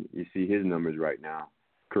and you see his numbers right now.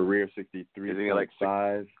 Career 63.5. Like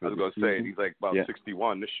I was going to say, he's like about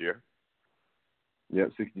 61 this year.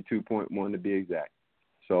 Yep, 62.1 to be exact.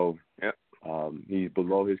 So he's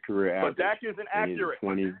below his career average. But Dak isn't accurate.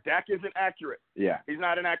 Dak isn't accurate. Yeah. He's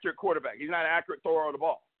not an accurate quarterback. He's not an accurate thrower of the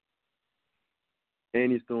ball. And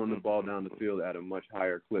he's throwing the ball down the field at a much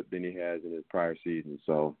higher clip than he has in his prior season.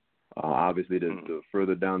 So obviously the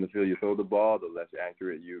further down the field you throw the ball, the less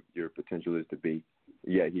accurate your potential is to be.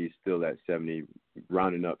 Yet he's still at 70,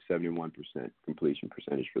 rounding up 71% completion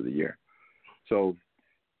percentage for the year. So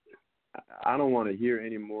I don't want to hear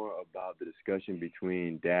any more about the discussion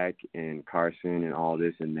between Dak and Carson and all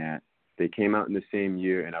this and that. They came out in the same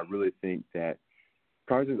year, and I really think that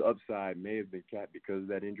Carson's upside may have been capped because of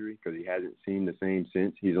that injury because he hasn't seen the same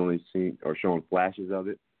since. He's only seen or shown flashes of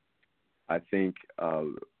it. I think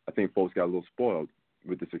folks got a little spoiled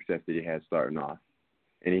with the success that he had starting off,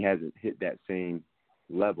 and he hasn't hit that same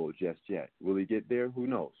level just yet. Will he get there? Who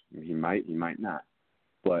knows? He might not.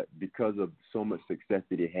 But because of so much success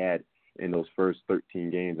that he had in those first 13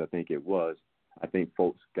 games, I think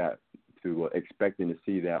folks got to expecting to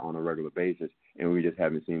see that on a regular basis, and we just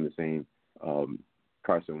haven't seen the same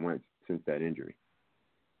Carson Wentz since that injury.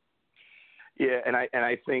 Yeah, and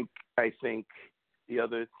I think the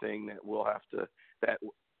other thing that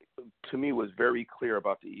to me was very clear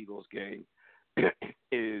about the Eagles game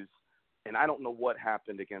is, and I don't know what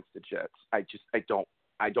happened against the Jets. I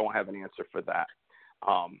don't have an answer for that.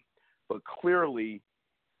 But clearly,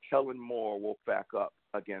 Kellen Moore woke back up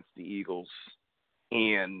against the Eagles,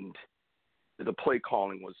 and the play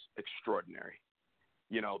calling was extraordinary.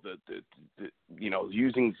 Using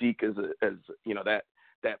Zeke as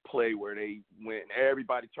that play where they went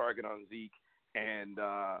everybody target on Zeke, and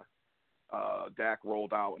Dak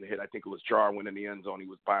rolled out and hit. I think it was Jarwin in the end zone. He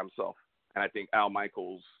was by himself, and I think Al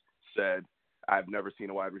Michaels said, "I've never seen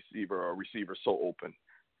a wide receiver or a receiver so open.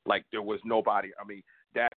 Like there was nobody." I mean,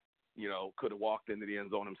 Dak, could have walked into the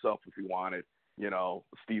end zone himself if he wanted.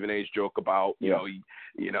 Stephen A's joke about, he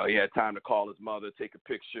had time to call his mother, take a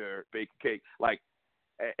picture, bake a cake.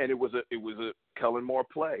 And it was a Kellen Moore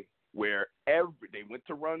play where they went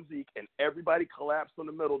to run Zeke and everybody collapsed in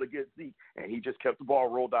the middle to get Zeke, and he just kept the ball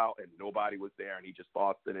rolled out and nobody was there, and he just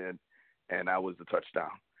tossed it in, and that was the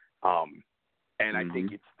touchdown. And I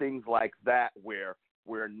think it's things like that where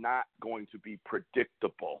we're not going to be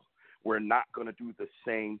predictable. We're not going to do the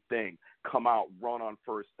same thing. Come out, run on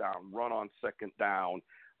first down, run on second down.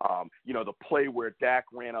 The play where Dak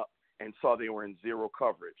ran up and saw they were in zero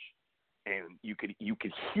coverage, and you could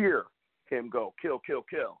hear him go, kill, kill,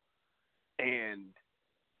 kill. And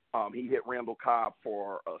he hit Randall Cobb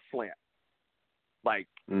for a slant.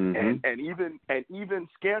 And even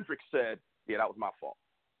Skandrick said, yeah, that was my fault.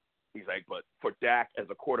 He's like, but for Dak as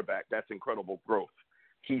a quarterback, that's incredible growth.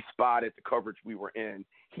 He spotted the coverage we were in.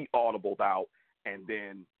 He audibled out, and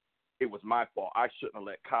then it was my fault. I shouldn't have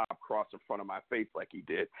let Cobb cross in front of my face like he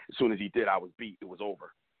did. As soon as he did, I was beat. It was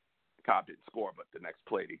over. Cobb didn't score, but the next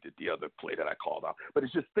play, they did the other play that I called out. But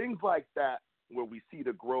it's just things like that where we see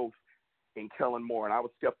the growth in Kellen Moore, and I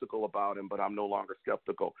was skeptical about him, but I'm no longer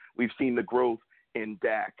skeptical. We've seen the growth in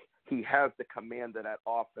Dak. He has the command of that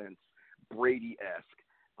offense, Brady-esque,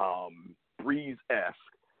 Breeze-esque,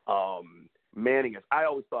 Manning-esque. I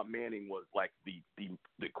always thought Manning was like the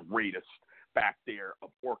greatest back there of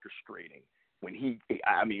orchestrating. When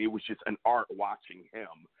it was just an art watching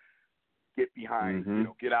him get behind,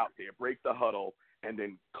 get out there, break the huddle, and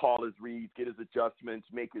then call his reads, get his adjustments,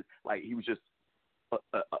 he was just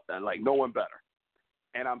like no one better.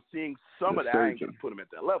 And I'm seeing some of that. I ain't going to put him at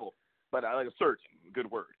that level, but I like a surgeon, good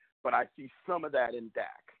word. But I see some of that in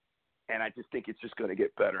Dak, and I just think it's just going to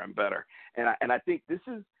get better and better. And I think this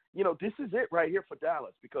is it right here for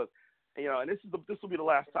Dallas because, and this will be the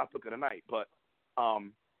last topic of the night. But,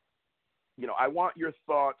 I want your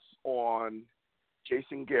thoughts on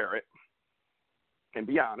Jason Garrett, and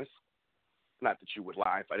be honest. Not that you would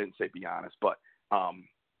lie if I didn't say be honest, but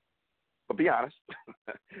be honest.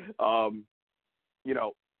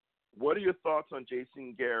 What are your thoughts on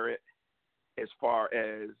Jason Garrett as far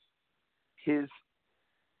as his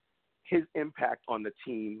impact on the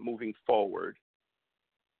team moving forward?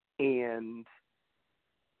 And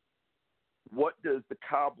what does the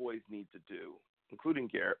Cowboys need to do, including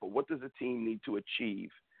Garrett, but what does the team need to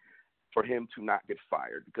achieve for him to not get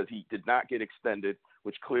fired? Because he did not get extended,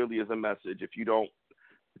 which clearly is a message. If you don't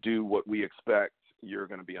do what we expect, you're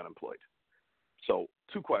going to be unemployed. So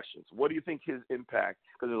 2 questions. What do you think his impact,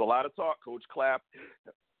 because there's a lot of talk, Coach Clapp,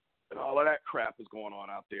 and all of that crap is going on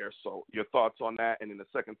out there. So your thoughts on that. And then the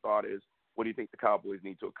second thought is, what do you think the Cowboys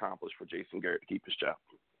need to accomplish for Jason Garrett to keep his job?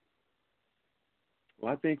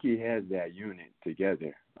 Well, I think he has that unit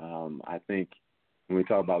together. I think when we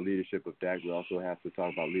talk about leadership of Dak, we also have to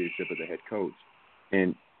talk about leadership of the head coach.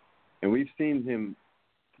 And we've seen him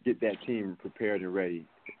get that team prepared and ready.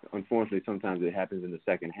 Unfortunately, sometimes it happens in the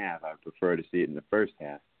second half. I prefer to see it in the first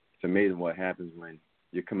half. It's amazing what happens when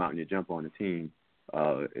you come out and you jump on the team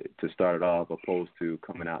to start it off, opposed to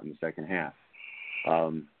coming out in the second half.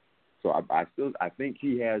 So I think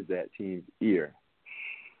he has that team's ear,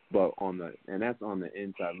 but and that's on the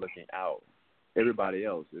inside looking out. Everybody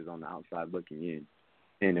else is on the outside looking in,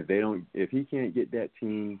 and if he can't get that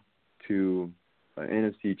team to an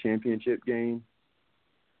NFC Championship game,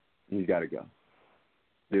 he's got to go.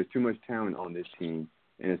 There's too much talent on this team,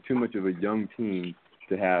 and it's too much of a young team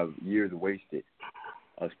to have years wasted,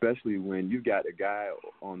 especially when you got a guy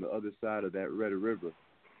on the other side of that Red River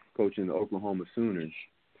coaching the Oklahoma Sooners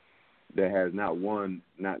that has not one,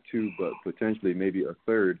 not two, but potentially maybe a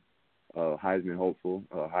third Heisman hopeful,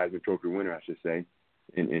 Heisman Trophy winner, I should say,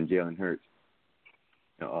 in Jalen Hurts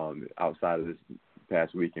outside of this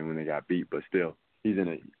past weekend when they got beat, but still, he's in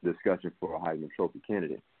a discussion for a Heisman Trophy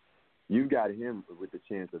candidate. You got him with the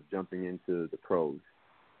chance of jumping into the pros.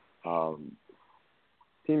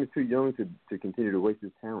 Team is too young to continue to waste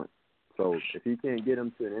his talent. So if he can't get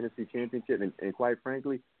him to an NFC Championship and quite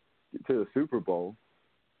frankly, to the Super Bowl,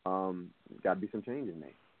 got to be some changes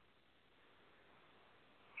made.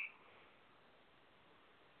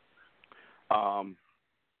 Hold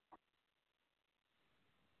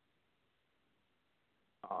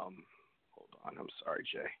on. I'm sorry,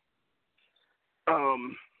 Jay.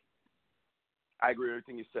 I agree with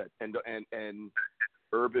everything you said. And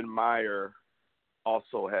Urban Meyer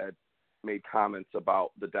also had made comments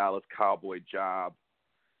about the Dallas Cowboy job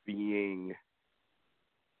being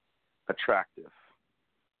attractive.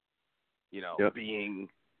 Yep.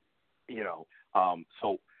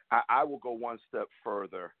 So I will go one step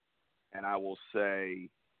further, and I will say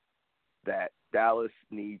that Dallas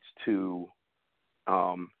needs to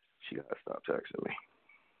she got to stop texting me.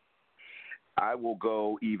 I will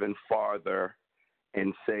go even farther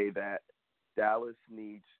and say that Dallas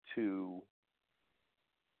needs to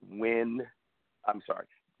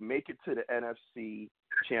make it to the NFC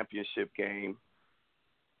Championship game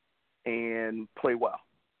and play well.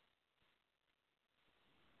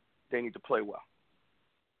 They need to play well.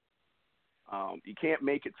 You can't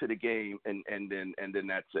make it to the game and then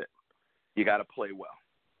that's it. You got to play well.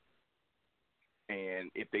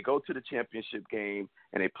 And if they go to the championship game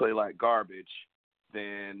and they play like garbage,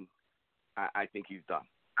 then I think he's done.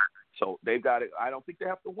 So they've got it. I don't think they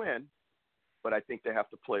have to win, but I think they have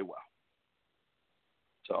to play well.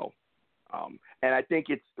 So, and I think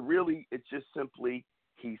it's just simply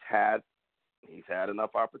he's had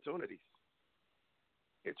enough opportunities.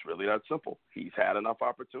 It's really that simple. He's had enough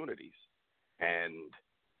opportunities, and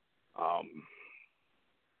I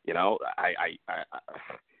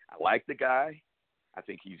like the guy. I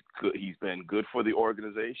think he's good. He's been good for the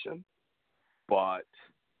organization, but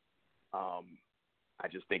I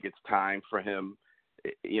just think it's time for him.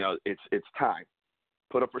 It's time.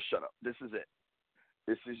 Put up or shut up. This is it.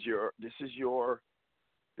 This is your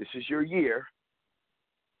year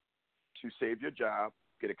to save your job,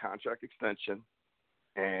 get a contract extension,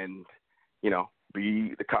 and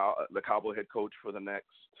be the Cowboy head coach for the next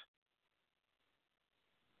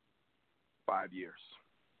 5 years,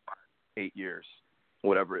 8 years,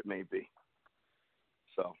 whatever it may be.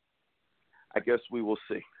 So I guess we will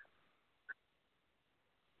see.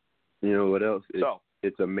 You know what else?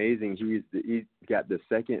 It's amazing. He's got the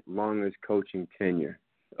second longest coaching tenure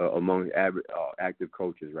among active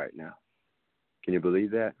coaches right now. Can you believe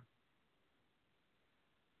that?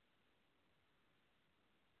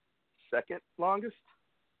 Second longest?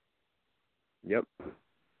 Yep.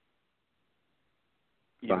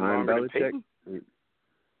 Even behind Belichick.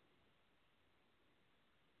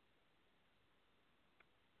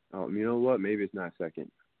 Oh, you know what? Maybe it's not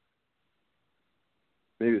second.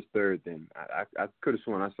 Maybe it's third then. I could have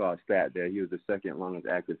sworn I saw a stat there. He was the second longest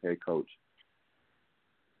active head coach.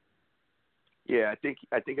 Yeah, I think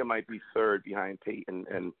it might be third behind Peyton,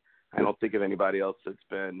 and I don't think of anybody else that's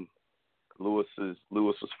been. Lewis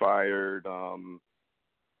was fired.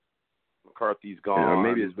 McCarthy's gone. Or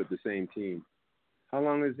maybe it's with the same team. How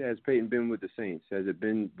long has Peyton been with the Saints? Has it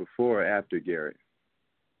been before or after Garrett?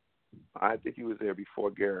 I think he was there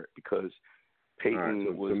before Garrett because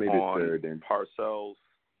Peyton was maybe on third, then. Parcells.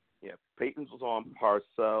 Yeah, Peyton was on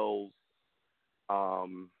Parcells'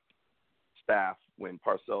 staff when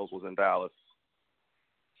Parcells was in Dallas.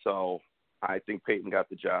 So I think Peyton got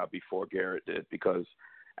the job before Garrett did because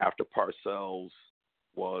after Parcells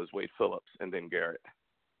was Wade Phillips and then Garrett.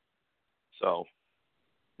 So.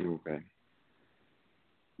 Okay.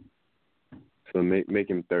 So make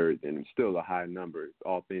him third, and still a high number,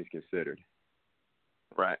 all things considered.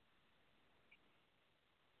 Right.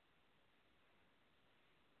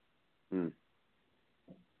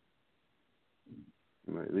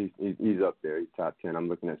 Well, at least he's up there. He's top 10. I'm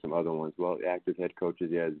looking at some other ones. Well, active head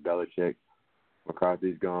coaches, yeah, it's Belichick.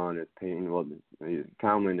 McCarthy's gone. It's Payton. Well,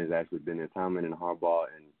 Tomlin has actually been there. Tomlin and Harbaugh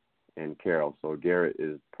and Carroll. So Garrett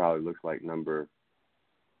probably looks like number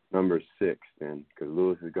 6 then, because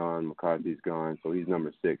Lewis is gone, McCarthy's gone, so he's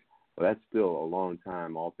number 6. So that's still a long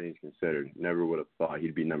time, all things considered. Never would have thought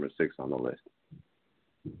he'd be number 6 on the list.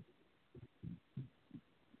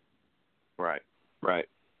 Right.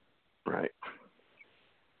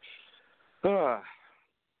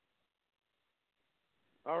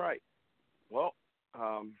 All right. Well,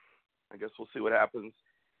 I guess we'll see what happens.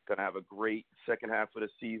 Going to have a great second half of the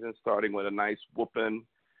season, starting with a nice whooping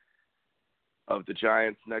of the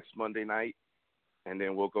Giants next Monday night, and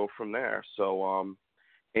then we'll go from there. So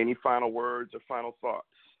any final words or final thoughts?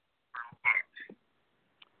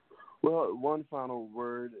 Well, one final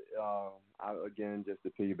word, again, just to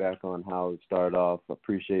piggyback on how it started off,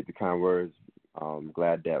 appreciate the kind words. I'm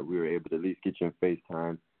glad that we were able to at least get you in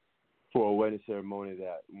FaceTime for a wedding ceremony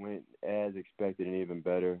that went as expected and even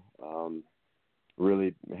better.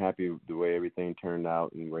 Really happy with the way everything turned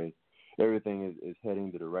out and where everything is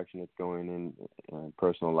heading the direction it's going in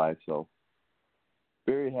personal life. So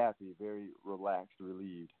very happy, very relaxed,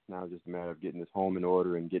 relieved. Now it's just a matter of getting this home in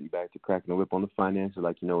order and getting back to cracking the whip on the finances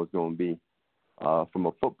like you know it's going to be. From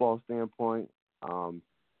a football standpoint,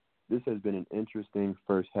 this has been an interesting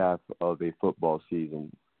first half of a football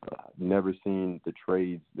season. Never seen the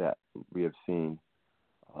trades that we have seen,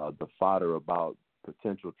 the fodder about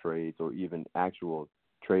potential trades or even actual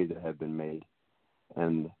trades that have been made.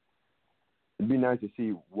 And it'd be nice to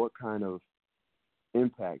see what kind of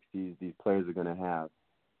impacts these players are going to have,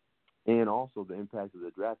 and also the impact of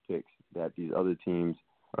the draft picks that these other teams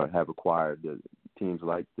have acquired. The teams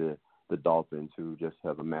like the Dolphins, who just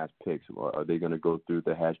have amassed picks, or are they going to go through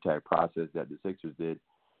the hashtag process that the Sixers did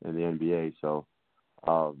in the NBA? So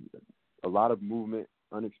a lot of movement,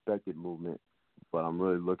 unexpected movement, but I'm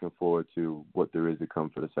really looking forward to what there is to come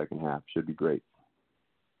for the second half. Should be great.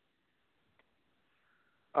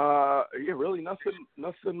 Yeah, really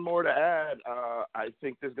nothing more to add. I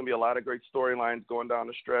think there's going to be a lot of great storylines going down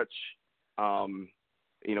the stretch.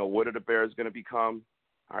 What are the Bears going to become?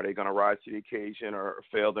 Are they going to rise to the occasion or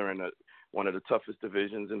fail? They're in one of the toughest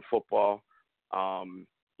divisions in football. The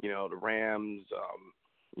Rams,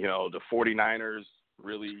 the 49ers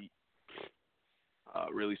really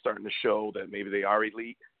starting to show that maybe they are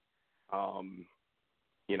elite.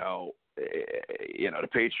 The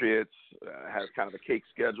Patriots have kind of a cake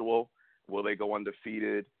schedule. Will they go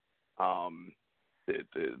undefeated?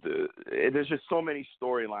 There's just so many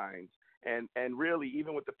storylines. And really,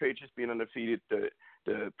 even with the Patriots being undefeated,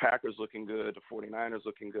 the Packers looking good, the 49ers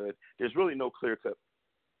looking good, there's really no clear-cut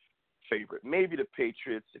favorite. Maybe the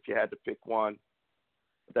Patriots, if you had to pick one,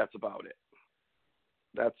 that's about it.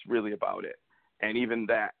 That's really about it. And even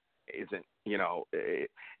that isn't,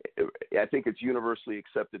 I think it's universally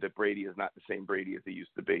accepted that Brady is not the same Brady as he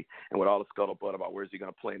used to be. And with all the scuttlebutt about where's he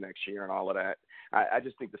going to play next year and all of that, I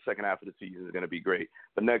just think the second half of the season is going to be great.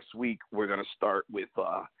 But next week, we're going to start with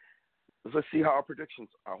let's see how our predictions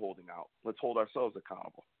are holding out. Let's hold ourselves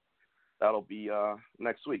accountable. That'll be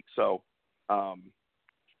next week. So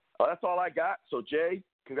that's all I got. So, Jay,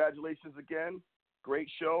 congratulations again. Great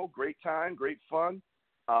show, great time, great fun.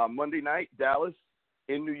 Monday night, Dallas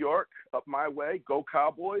in New York, up my way. Go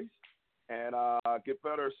Cowboys. And get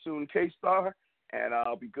better soon, K-Star. And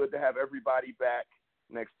it'll be good to have everybody back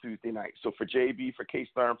next Tuesday night. So for JB, for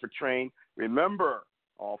K-Star, and for Train, remember,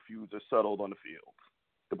 all feuds are settled on the field.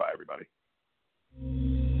 Goodbye, everybody.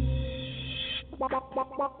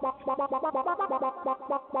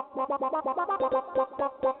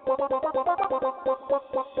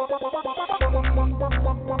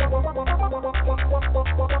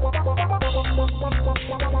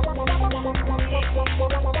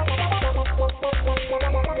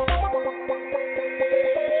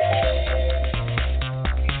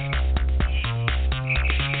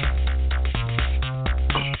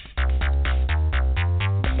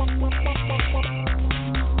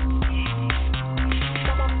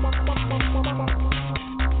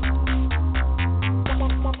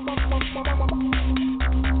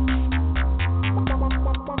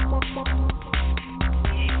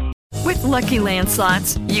 With Lucky Land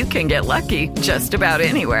Slots, you can get lucky just about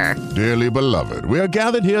anywhere. Dearly beloved, we are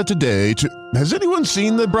gathered here today to... Has anyone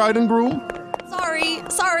seen the bride and groom?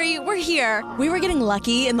 Sorry, we're here. We were getting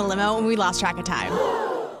lucky in the limo and we lost track of time.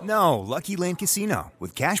 No, Lucky Land Casino,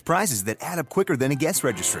 with cash prizes that add up quicker than a guest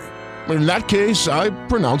registry. In that case, I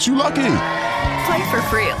pronounce you lucky. Play for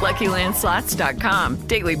free at LuckyLandSlots.com.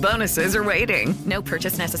 Daily bonuses are waiting. No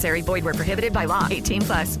purchase necessary. Void where prohibited by law.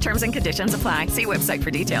 18+. Terms and conditions apply. See website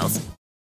for details.